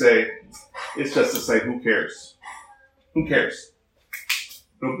 Alfredo would say, it's just to say, who cares? Who cares?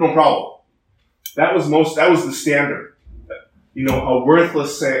 No problem. That was the standard. A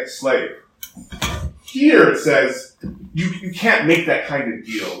worthless slave. Here it says, you can't make that kind of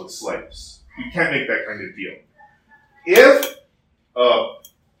deal with slaves. You can't make that kind of deal. If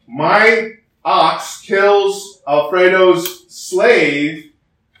my ox kills Alfredo's slave,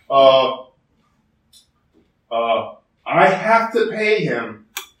 I have to pay him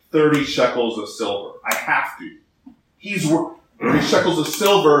 30 shekels of silver. I have to. 30 shekels of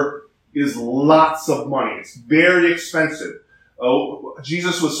silver is lots of money. It's very expensive.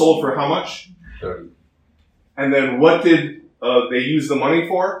 Jesus was sold for how much? 30. And then what did they use the money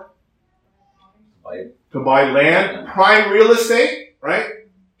for? To buy land. Prime real estate, right?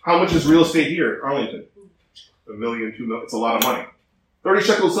 How much is real estate here in Arlington? $1 million, $2 million. It's a lot of money. 30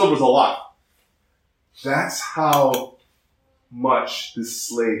 shekels of silver is a lot. That's how much this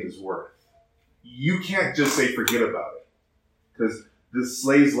slave is worth. You can't just say forget about it. Because the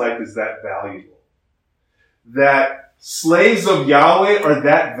slave's life is that valuable. That slaves of Yahweh are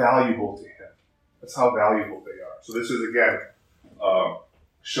that valuable to him. That's how valuable they are. So this is, again,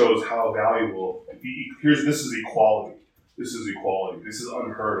 shows how valuable. This is equality. This is equality. This is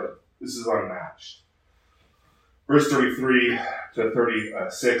unheard of. This is unmatched. Verse 33 to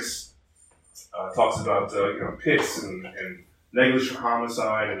 36 talks about pits and negligent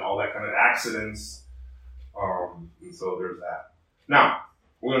homicide and all that kind of accidents. And so there's that. Now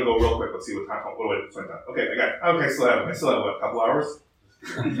we're gonna go real quick. Let's see what time. Okay, I still have what, a couple hours.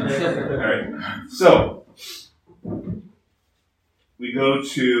 All right. So we go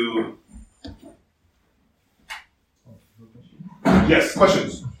to yes,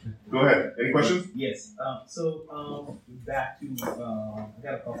 questions. Go ahead. Any questions? Yes. Back to I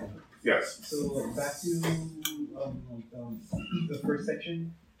got a couple. Yes. So back to the first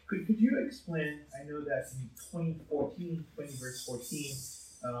section. Could you explain? I know that in 20 verse 14,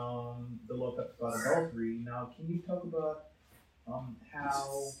 the law talks about adultery. Now, can you talk about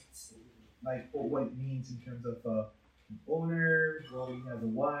how, what it means in terms of an owner, he has a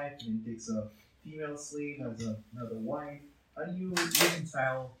wife, and takes a female slave as another wife? How do you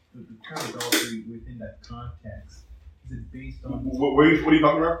reconcile the term adultery within that context? Is it based on what are you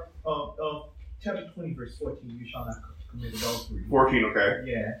talking about? Chapter 20, verse 14, you shall not commit adultery. 14, okay.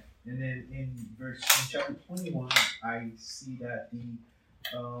 Yeah. And then in chapter 21, I see that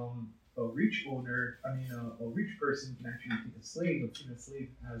a rich person can actually take a slave, a slave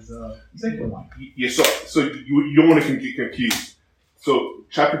as a second wife. Yeah, so you don't want to get confused. So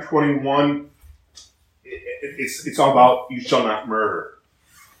chapter 21, it's all about you shall not murder.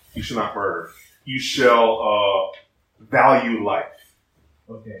 You shall not murder. You shall value life.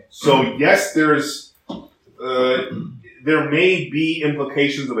 Okay. So yes, there may be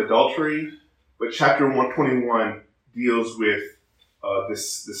implications of adultery, but chapter 121 deals with the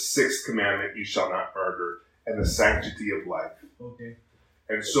sixth commandment: you shall not murder, and the sanctity of life. Okay.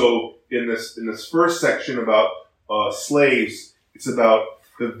 And so in this first section about slaves, it's about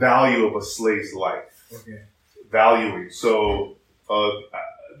the value of a slave's life. Okay. Valuing. So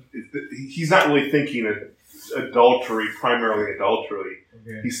he's not really thinking of adultery, primarily adultery.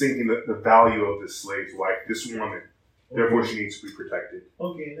 Okay. He's thinking that the value of this slave's life, this woman. Therefore, she needs to be protected.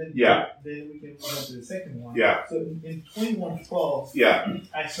 Okay, then then we can move on to the second one. Yeah. So in 21:12,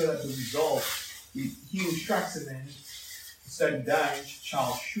 I saw that the result, he who strikes a man, sudden dying,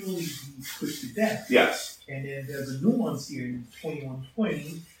 shall surely be put to death. Yes. And then there's a nuance here in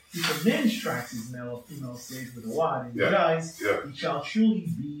 21:20. If a man strikes his male or female slave with a rod and he dies, he shall surely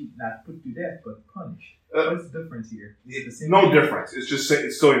be not put to death but punished. What's the difference here? Is it the same No thing? difference. It's just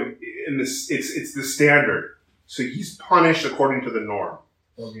it's so in this it's the standard. So he's punished according to the norm.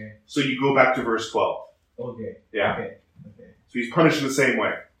 Okay. So you go back to verse 12. Okay. Yeah. Okay. Okay. So he's punished in the same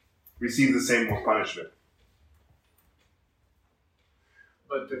way. Receives the same punishment.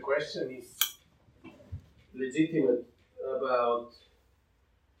 But the question is legitimate about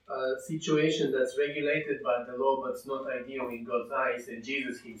a situation that's regulated by the law but it's not ideal in God's eyes, and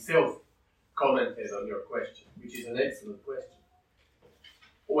Jesus himself commented on your question, which is an excellent question.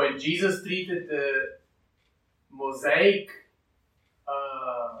 When Jesus treated the Mosaic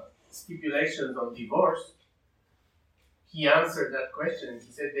stipulations on divorce, he answered that question and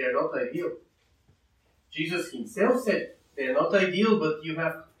he said they are not ideal. Jesus himself said they are not ideal, but you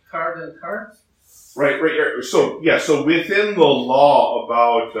have hardened hearts. Right. So within the law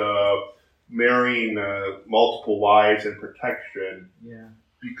about marrying multiple wives and protection,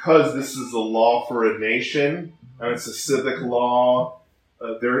 because this is a law for a nation and it's a civic law,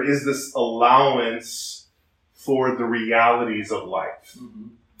 there is this allowance for the realities of life,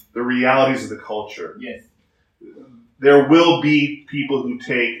 the realities of the culture. Yes. There will be people who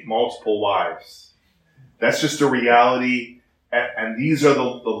take multiple wives. That's just a reality, and these are the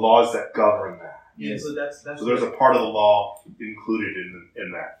laws that govern that. Yeah, so that's So there's a part of the law included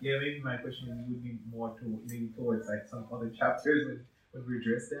in that. Yeah, maybe my question would be more towards like some other chapters when we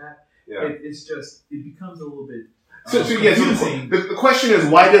address that. Yeah. It's just it becomes a little bit. So confusing. the question is,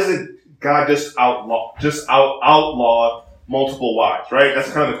 why doesn't God just outlaw multiple wives? Right.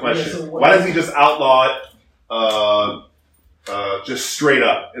 That's kind of the question. Yeah, so why doesn't He just outlaw it just straight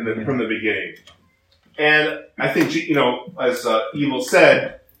up from the beginning? And I think as Evil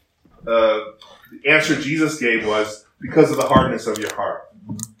said, the answer Jesus gave was because of the hardness of your heart.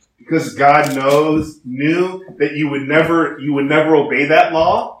 Because God knew that you would never obey that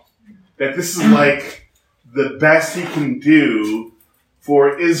law, that this is like the best He can do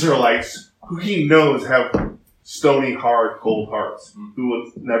for Israelites who He knows have stony, hard, cold hearts, who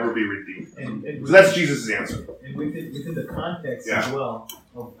will never be redeemed. And So that's Jesus' answer. And within the context as well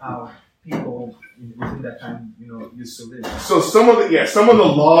of how people within that time, used to live. So some of the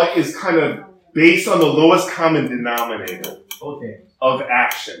law is kind of based on the lowest common denominator of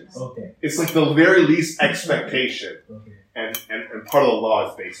actions. Okay. It's like the very least expectation. Okay. And part of the law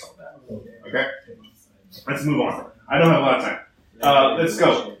is based on that. Okay? Let's move on. I don't have a lot of time. Let's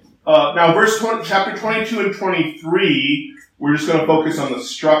go. Now, chapter 22 and 23, we're just going to focus on the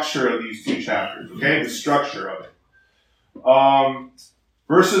structure of these two chapters. Okay? The structure of it.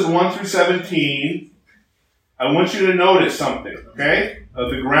 Verses 1 through 17, I want you to notice something, okay?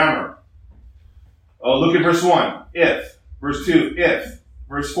 The grammar. Look at verse 1, if. Verse 2, if.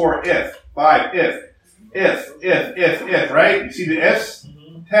 Verse 4, if. 5, if, right? You see the ifs?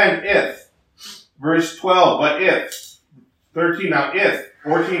 10, if. Verse 12, but if. 13, now if.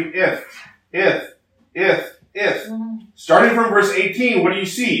 14, if. Starting from verse 18, what do you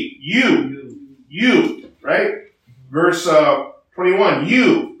see? You, right? Verse 21,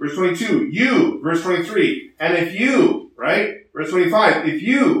 you. Verse 22, you. Verse 23, and if you, right? Verse 25, if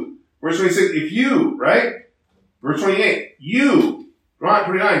you. Verse 26, if you, right? Verse 28, you.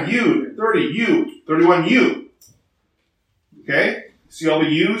 29, you. 30, you. 31, you. Okay? See all the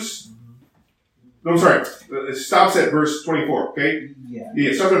yous? No, I'm sorry. It stops at verse 24, okay? Yeah.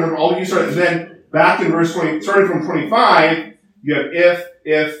 It starts from all the yous start, and then back in verse 20, starting from 25, you have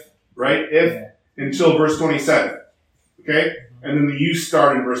if, right? If, until verse 27. Okay? And then the you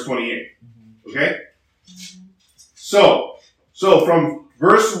start in verse 28. Okay? So from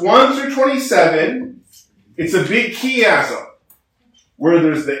verse 1 through 27, it's a big chiasm. where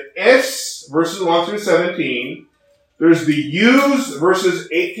there's the ifs, verses 1 through 17. There's the yous, verses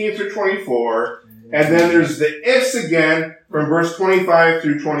 18 through 24. And then there's the ifs again from verse 25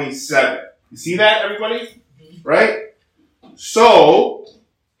 through 27. You see that, everybody? Right? So,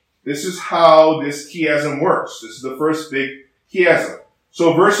 this is how this chiasm works. This is the first big chiasm.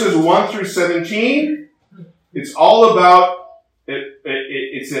 So verses 1 through 17, it's all about,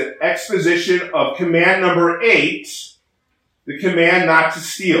 it's an exposition of command number 8, the command not to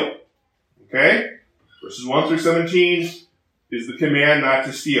steal. Okay? Verses 1 through 17 is the command not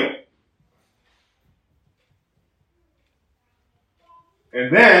to steal.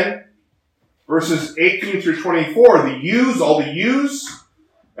 And then, verses 18 through 24, the yous, all the yous,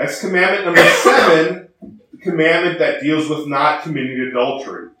 that's commandment number 7, the commandment that deals with not committing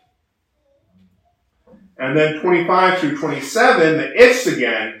adultery. And then 25 through 27, the ifs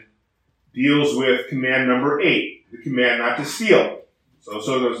again, deals with command number 8, the command not to steal.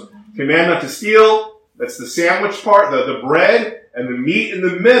 So there's command not to steal, that's the sandwich part, the bread, and the meat in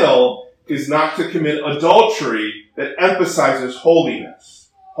the middle is not to commit adultery, that emphasizes holiness.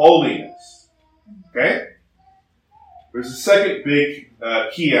 Holiness. Okay? There's a second big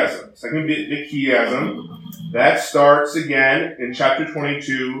chiasm. Second big chiasm. That starts again in chapter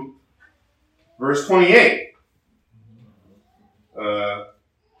 22, verse 28.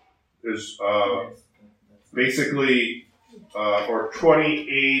 There's basically, or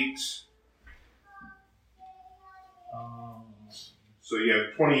 28. So you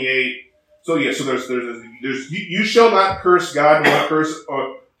have 28. So yeah, so there's you shall not curse God, nor curse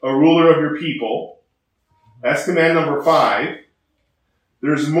a ruler of your people. That's command number 5.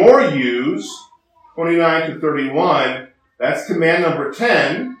 There's more yous, 29 to 31. That's command number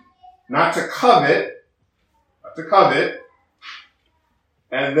 10, not to covet. Not to covet.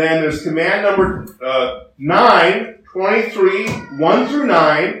 And then there's command number 9, 23, 1 through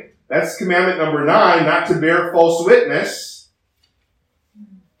 9. That's commandment number 9, not to bear false witness.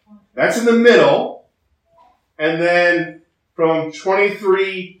 That's in the middle. And then from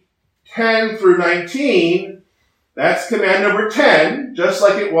 23, 10 through 19, that's command number 10, just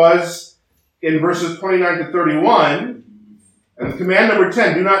like it was in verses 29 to 31. And command number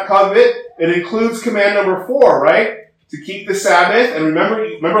 10, do not covet, it includes command number 4, right? To keep the Sabbath. And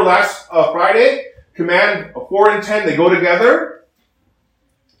remember last Friday, command 4 and 10, they go together.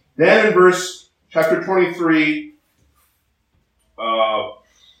 Then in chapter 23,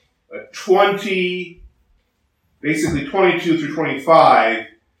 22 through 25,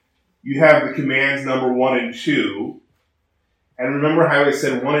 you have the commands number 1 and 2. And remember how I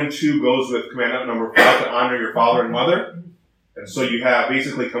said 1 and 2 goes with command number 5 to honor your father and mother? And so you have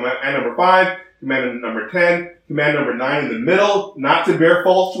basically command number 5, command number 10, command number 9 in the middle, not to bear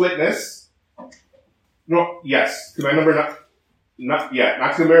false witness. Command number not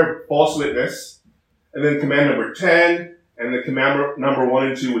to bear false witness. And then command number 10, and the command number 1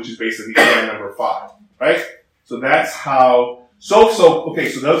 and 2, which is basically command number 5. Right? So that's how. Those are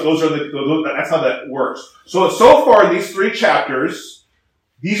that's how that works. So far in these 3 chapters,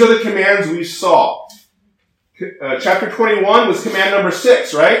 these are the commands we saw. Chapter 21 was command number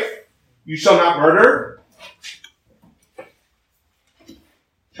 6, right? You shall not murder.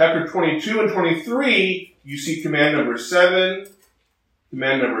 Chapter 22 and 23, you see command number 7,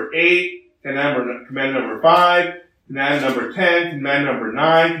 command number 8, command number 5, command number 10, command number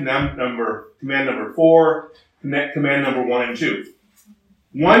 9, command number 4, command number 1 and 2.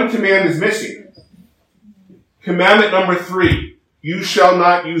 One command is missing. Commandment number 3, you shall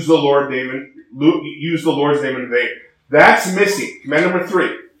not use the Lord's name in vain. That's missing. Command number 3.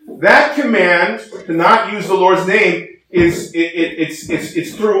 That command to not use the Lord's name it's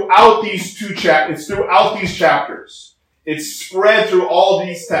throughout these it's throughout these chapters. It's spread through all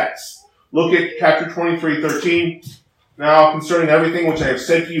these texts. Look at chapter 23:13. Now, concerning everything which I have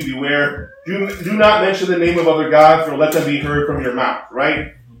said to you, beware. Do not mention the name of other gods, or let them be heard from your mouth.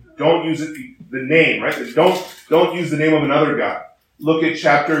 Right? Don't use the name. Right? Don't use the name of another god. Look at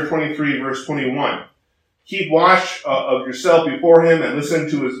chapter 23, verse 21. Keep watch of yourself before him and listen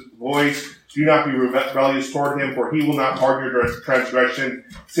to his voice. Do not be rebellious toward him, for he will not pardon your transgression,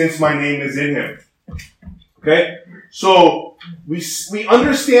 since my name is in him. Okay? So, we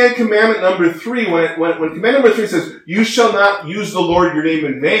understand commandment number 3. When command number 3 says, you shall not use the Lord your name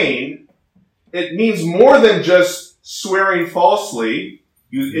in vain, it means more than just swearing falsely.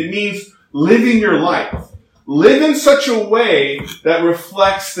 It means living your life. Live in such a way that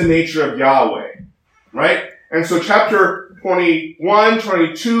reflects the nature of Yahweh. Right? And so chapter 21,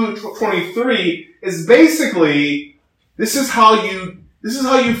 22, 23 is basically, this is how you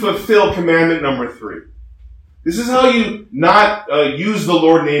fulfill commandment number 3. This is how you not use the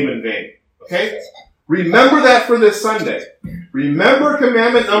Lord name in vain. Okay? Remember that for this Sunday. Remember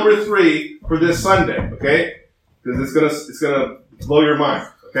commandment number 3 for this Sunday. Okay? Because it's gonna blow your mind.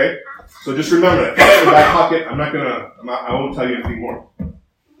 Okay? So just remember that. Put it in the back pocket. I won't tell you anything more.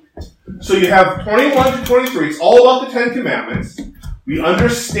 So you have 21 to 23. It's all about the 10 commandments. We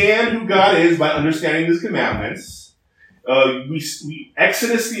understand who God is by understanding His commandments.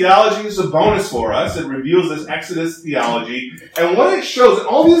 Exodus theology is a bonus for us. It reveals this Exodus theology. And what it shows, in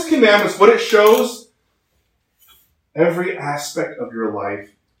all these commandments, what it shows, every aspect of your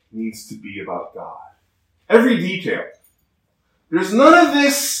life needs to be about God. Every detail. There's none of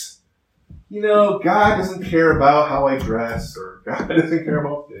this, God doesn't care about how I dress, or God doesn't care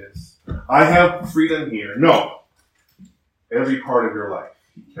about this. I have freedom here. No. Every part of your life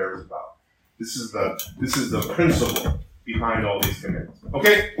He cares about. This is the principle behind all these commandments.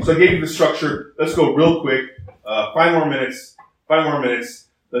 Okay, so I gave you the structure. Let's go real quick. 5 more minutes.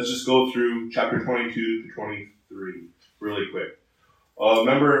 Let's just go through chapter 22 to 23 really quick.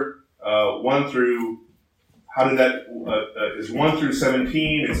 Remember 1 through, is 1 through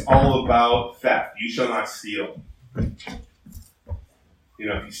 17. It's all about theft. You shall not steal.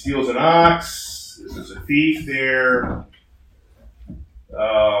 If he steals an ox, there's a thief there.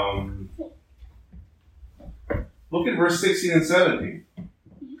 Look at verse 16 and 17.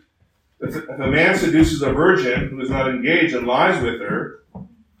 If a man seduces a virgin who is not engaged and lies with her,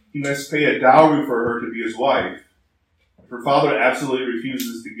 he must pay a dowry for her to be his wife. If her father absolutely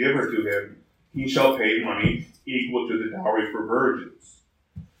refuses to give her to him, he shall pay money equal to the dowry for virgins.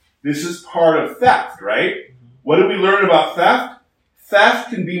 This is part of theft, right? What did we learn about theft? Theft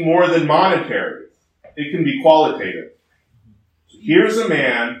can be more than monetary. It can be qualitative. So here's a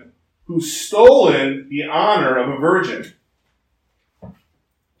man who's stolen the honor of a virgin.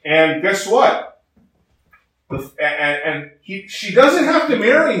 And guess what? She doesn't have to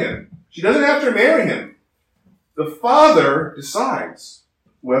marry him. She doesn't have to marry him. The father decides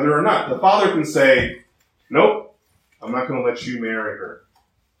whether or not. The father can say, nope, I'm not going to let you marry her.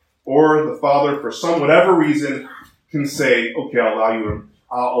 Or the father, for whatever reason, can say, okay, I'll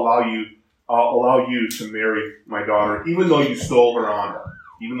allow you to marry my daughter, even though you stole her honor.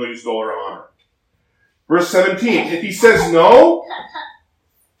 Verse 17, if he says no,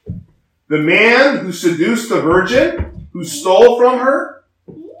 the man who seduced the virgin, who stole from her,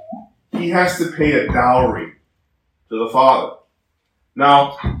 he has to pay a dowry to the father.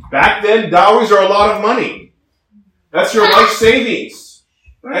 Now, back then, dowries are a lot of money. That's your life savings,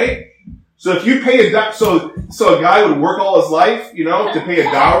 right? So if you pay so a guy would work all his life, to pay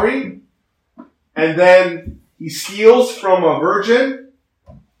a dowry, and then he steals from a virgin,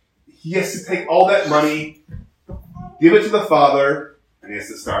 he has to take all that money, give it to the father, and he has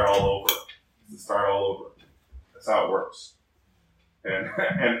to start all over. That's how it works.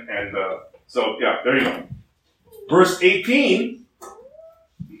 So there you go. Verse 18.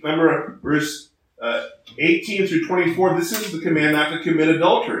 Remember, verse 18 through 24. This is the command not to commit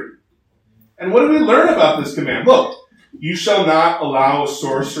adultery. And what do we learn about this command? Look, you shall not allow a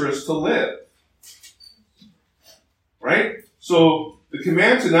sorceress to live. Right? So the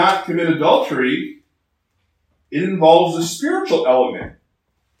command to not commit adultery, it involves a spiritual element.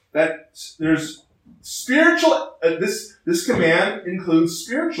 That there's spiritual. This command includes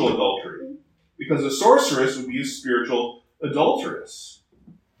spiritual adultery, because a sorceress would be a spiritual adulteress.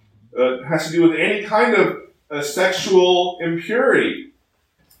 It has to do with any kind of sexual impurity.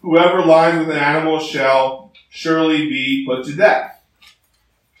 Whoever lies with an animal shall surely be put to death.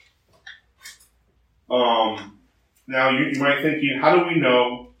 Now you might think, how do we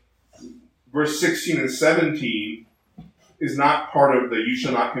know verse 16 and 17 is not part of the you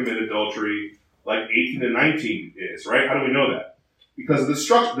shall not commit adultery like 18 and 19 is, right? How do we know that? Because of the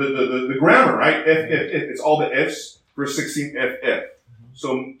structure, the grammar, right? If, it's all the ifs. Verse 16, if.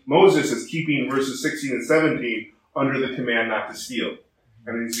 So Moses is keeping verses 16 and 17 under the command not to steal.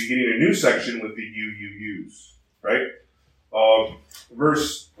 And he's beginning a new section with the use, right?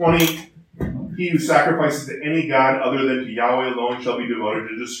 Verse 20, he who sacrifices to any god other than to Yahweh alone shall be devoted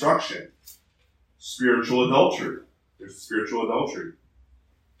to destruction. Spiritual adultery. There's spiritual adultery.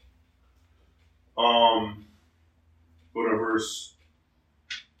 Go to verse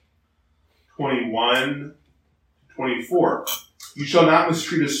 21, 24. You shall not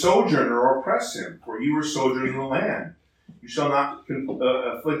mistreat a sojourner or oppress him, for you are sojourners in the land. You shall not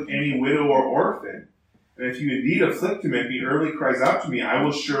afflict any widow or orphan. And if you indeed afflict him, and he early cries out to me, I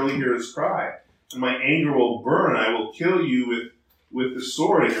will surely hear his cry. And my anger will burn, I will kill you with the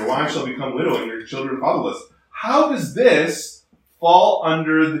sword, and your wife shall become widow, and your children fatherless. How does this fall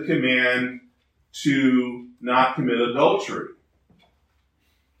under the command to not commit adultery.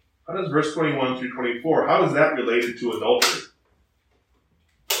 How does verse 21 through 24, how is that related to adultery?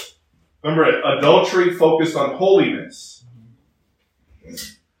 Remember, adultery focused on holiness.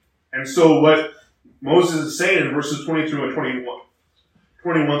 And so what Moses is saying in verses 22 and 21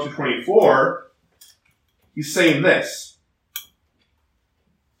 through 24, he's saying this.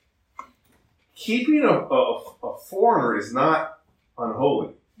 Keeping a foreigner is not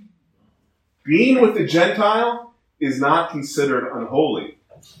unholy. Being with the Gentile is not considered unholy.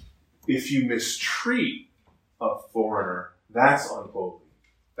 If you mistreat a foreigner, that's unholy.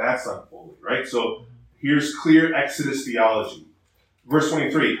 That's unholy, right? So here's clear Exodus theology. Verse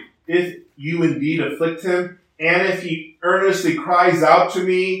 23, if you indeed afflict him, and if he earnestly cries out to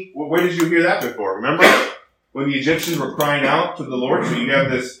me, where did you hear that before? Remember when the Egyptians were crying out to the Lord? So you have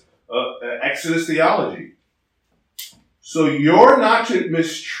this Exodus theology. So you're not to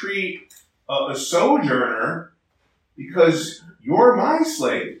mistreat a sojourner because you're my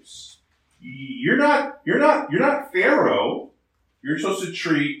slaves. You're not Pharaoh. You're supposed to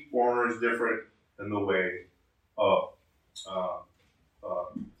treat foreigners different than the way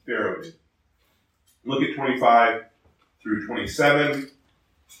Pharaoh did. Look at 25 through 27.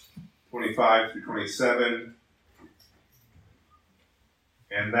 25 through 27.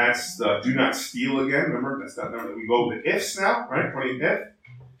 And that's the do not steal again. Remember, that's not number. We go with ifs now, right? 20th.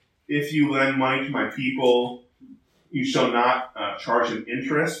 If you lend money to my people, you shall not charge an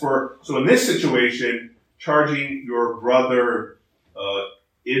interest for. So in this situation, charging your brother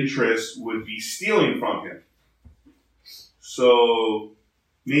interest would be stealing from him. So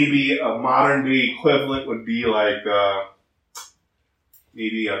maybe a modern day equivalent would be like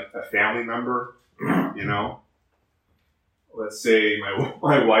maybe a family member, you know. Let's say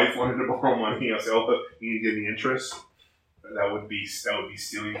my wife wanted to borrow money. I'll say, "Oh, you need to give me interest." That would be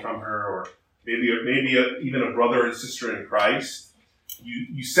stealing from her, or maybe even a brother and sister in Christ.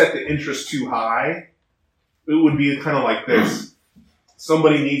 You set the interest too high. It would be kind of like this: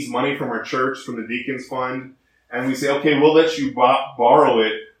 somebody needs money from our church, from the deacons fund, and we say, "Okay, we'll let you borrow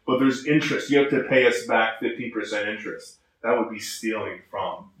it, but there's interest. You have to pay us back 15% interest." That would be stealing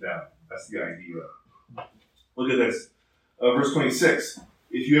from them. That's the idea. Look at this. Verse 26,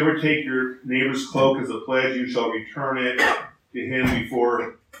 if you ever take your neighbor's cloak as a pledge, you shall return it to him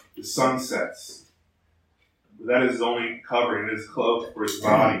before the sun sets. That is his only covering, his cloak for his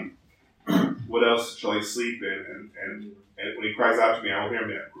body. What else shall he sleep in? And when he cries out to me, I will hear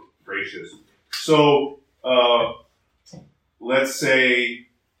him. Gracious. So, let's say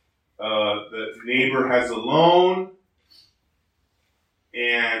the neighbor has a loan,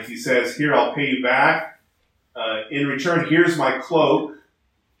 and he says, "Here, I'll pay you back. In return, here's my cloak.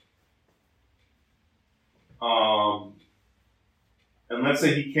 And let's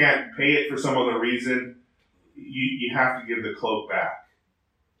say he can't pay it for some other reason, you have to give the cloak back.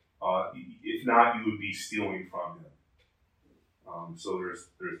 If not, you would be stealing from him. So there's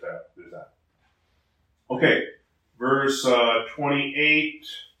that. Okay, verse 28.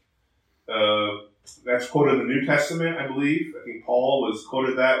 That's quoted in the New Testament, I believe. I think Paul was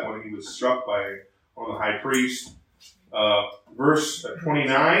quoted that when he was struck by one of the high priests. Verse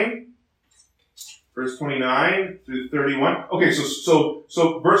 29. Verse 29 through 31. Okay, so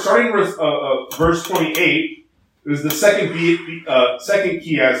starting with verse 28 is the second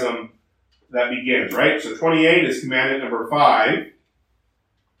chiasm that begins, right? So 28 is commandment number 5.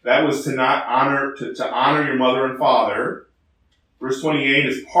 That was to honor your mother and father. Verse 28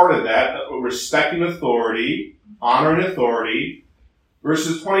 is part of that, respecting authority, honoring authority.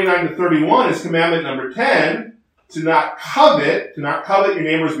 Verses 29 to 31 is commandment number 10, to not covet your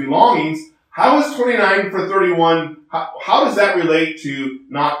neighbor's belongings. How is 29 for 31, how does that relate to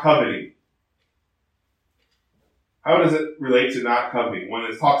not coveting? How does it relate to not coveting? When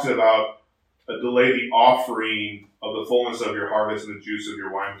it talks about delay the offering of the fullness of your harvest and the juice of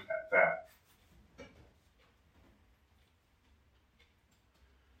your wine fat.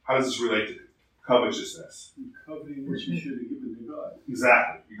 How does this relate to covetousness? You're coveting what you should have given to God.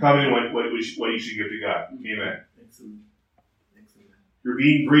 Exactly. You're coveting what you should give to God. Amen. Excellent. You're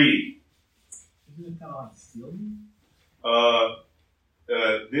being greedy. Isn't it kind of like stealing?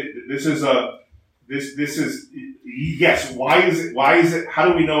 This is yes. Why is it? How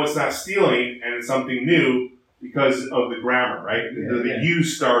do we know it's not stealing and it's something new? Because of the grammar, right? The you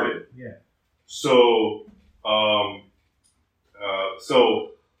started. Yeah. So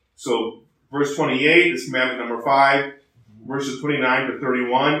verse 28 is commandment number 5. Verses 29 to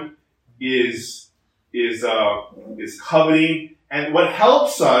 31 is coveting, and what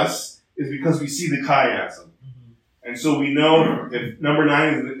helps us is because we see the chiasm. And so we know if number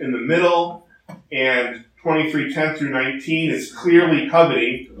 9 is in the middle and 23, 10 through 19 is clearly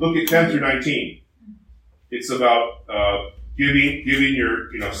coveting. Look at 10 through 19. It's about giving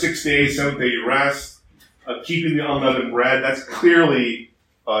your 6 days, 7th day you rest, keeping the unleavened bread. That's clearly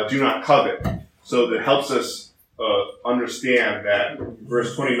do not covet. So that helps us understand that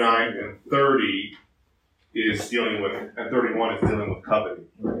verse 29 and 30 is dealing with, and 31 is dealing with coveting.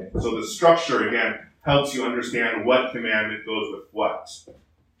 Okay. So the structure, again, helps you understand what commandment goes with what.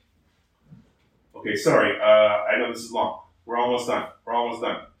 Okay, sorry. I know this is long. We're almost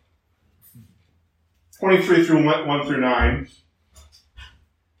done. 23 through 1 through 9.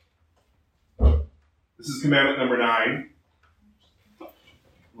 This is commandment number 9.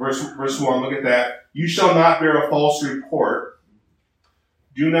 Verse 1, look at that. You shall not bear a false report.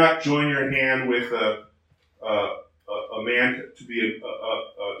 Do not join your hand with a man to be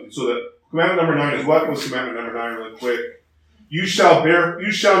so that commandment number 9 is what? What's commandment number 9 really quick? You shall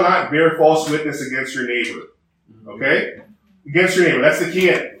not bear false witness against your neighbor. Okay? Against your neighbor. That's the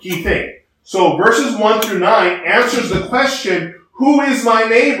key thing. So verses 1 through 9 answers the question, who is my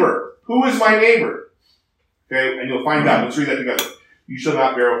neighbor? Who is my neighbor? Okay, and you'll find out. Let's read that together. You shall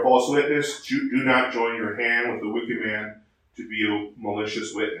not bear a false witness. Do not join your hand with a wicked man to be a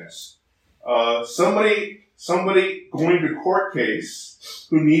malicious witness. Somebody going to court case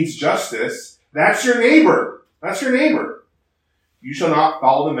who needs justice, that's your neighbor. That's your neighbor. You shall not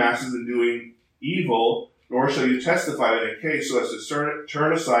follow the masses in doing evil, nor shall you testify in a case so as to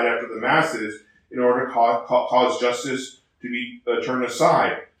turn aside after the masses in order to cause justice to be turned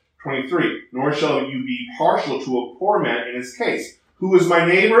aside. 23. Nor shall you be partial to a poor man in his case. Who is my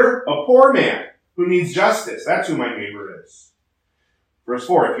neighbor? A poor man who needs justice. That's who my neighbor is. Verse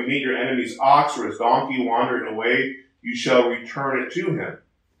 4. If you meet your enemy's ox or his donkey wandering away, you shall return it to him.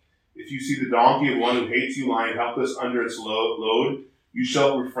 If you see the donkey of one who hates you lying helpless under its load, you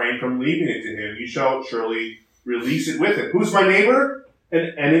shall refrain from leaving it to him. You shall surely release it with him. Who's my neighbor?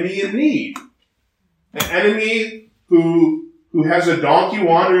 An enemy in need. An enemy who has a donkey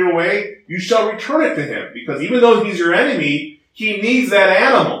wandering away, you shall return it to him. Because even though he's your enemy, he needs that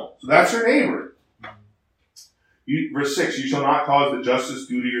animal. So that's your neighbor. Verse 6, you shall not cause the justice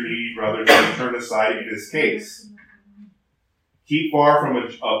due to your needy brother to be turned aside in his case. Keep far from a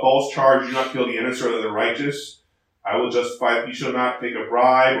false charge. Do not kill the innocent or the righteous. I will justify. You shall not take a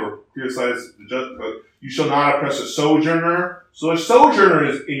bribe or criticize the just. You shall not oppress a sojourner. So a sojourner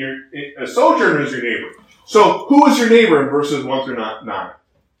is your neighbor. So who is your neighbor in verses 1 through 9?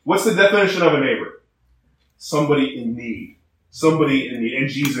 What's the definition of a neighbor? Somebody in need. Somebody in need. And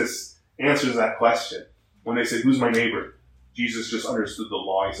Jesus answers that question. When they say, who's my neighbor? Jesus just understood the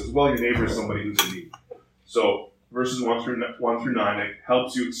law. He says, well, your neighbor is somebody who's in need. So verses 1 through 9, it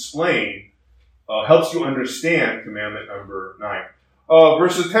helps you explain, helps you understand commandment number 9.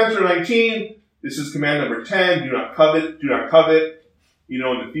 Verses 10 through 19, this is command number 10. Do not covet. Do not covet. In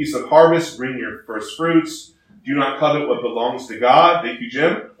the Feast of Harvest, bring your first fruits. Do not covet what belongs to God. Thank you,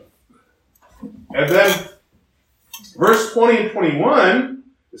 Jim. And then verse 20 and 21,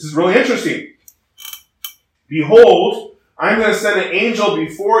 this is really interesting. Behold, I'm going to send an angel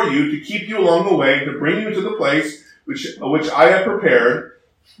before you to keep you along the way, to bring you to the place which I have prepared.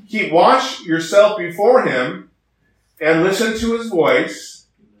 Keep watch yourself before him, and listen to his voice,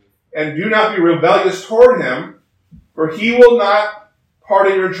 and do not be rebellious toward him, for he will not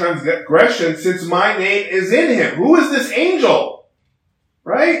pardon your transgression, since my name is in him. Who is this angel?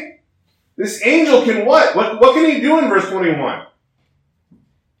 Right? This angel can what? What can he do in verse 21?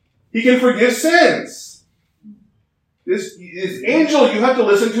 He can forgive sins. This angel, you have to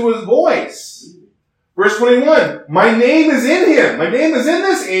listen to his voice. Verse 21, my name is in him. My name is in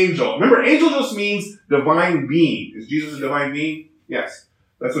this angel. Remember, angel just means divine being. Is Jesus a divine being? Yes,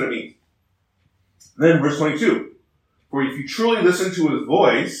 that's what it means. Then verse 22, for if you truly listen to his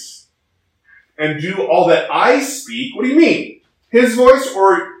voice and do all that I speak, what do you mean? His voice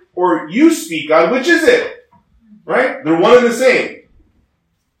or you speak, God, which is it? Right? They're one and the same.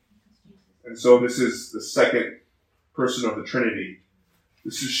 And so this is the second person of the Trinity.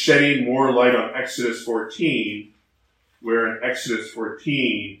 This is shedding more light on Exodus 14, where in Exodus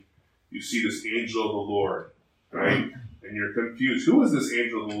 14, you see this angel of the Lord, right? And you're confused. Who is this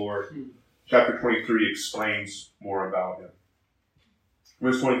angel of the Lord? Chapter 23 explains more about him.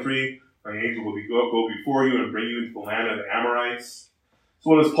 Verse 23, my angel will go before you and bring you into the land of the Amorites. So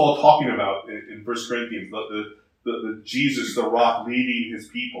what is Paul talking about in 1 Corinthians? The Jesus, the rock, leading his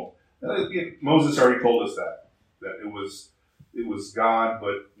people. Moses already told us that it was God,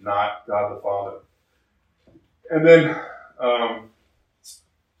 but not God the Father. And then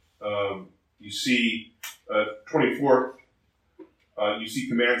you see 24. You see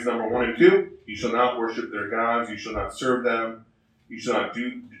commands number 1 and 2. You shall not worship their gods. You shall not serve them. You shall not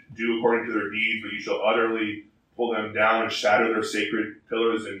do according to their deeds, but you shall utterly pull them down and shatter their sacred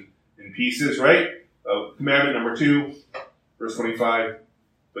pillars in pieces, right? Commandment number 2, verse 25.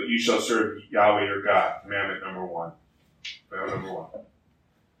 But you shall serve Yahweh your God. Commandment number 1. Commandment number 1.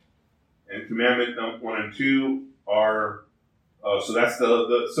 And commandment 1 and 2 are, so that's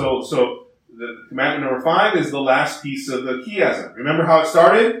the commandment number 5 is the last piece of the chiasm. Remember how it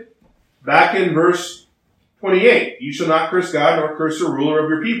started? Back in verse 28. You shall not curse God nor curse the ruler of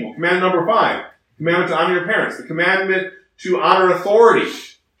your people. Commandment number 5. Commandment to honor your parents. The commandment to honor authority.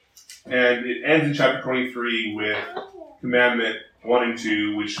 And it ends in chapter 23 with commandment 1 and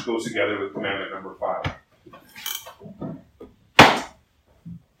 2, which goes together with commandment number 5.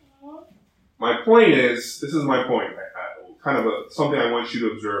 My point is, this is my point, something I want you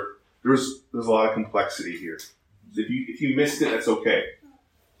to observe. There's a lot of complexity here. So if you missed it, that's okay.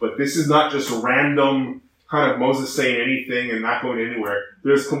 But this is not just random kind of Moses saying anything and not going anywhere.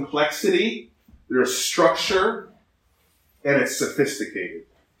 There's complexity, there's structure, and it's sophisticated.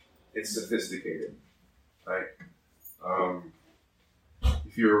 It's sophisticated, right?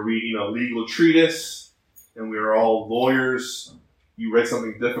 If you're reading a legal treatise, and we are all lawyers, you read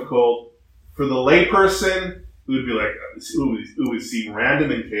something difficult. For the layperson, it would be like, it would seem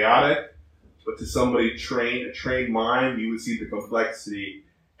random and chaotic. But to somebody a trained mind, you would see the complexity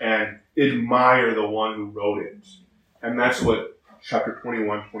and admire the one who wrote it. And that's what chapter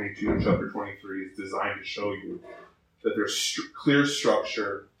 21, 22, and chapter 23 is designed to show you. That there's clear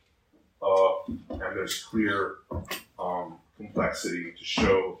structure, and there's clear complexity to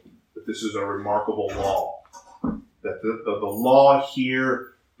show that this is a remarkable law. That the law here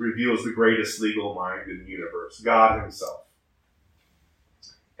reveals the greatest legal mind in the universe, God himself.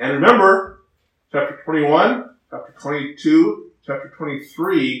 And remember, chapter 21, chapter 22, chapter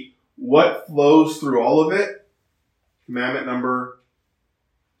 23, what flows through all of it? Commandment number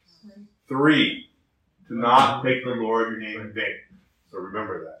 3, to not take the Lord your name in vain. So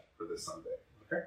remember that for this Sunday.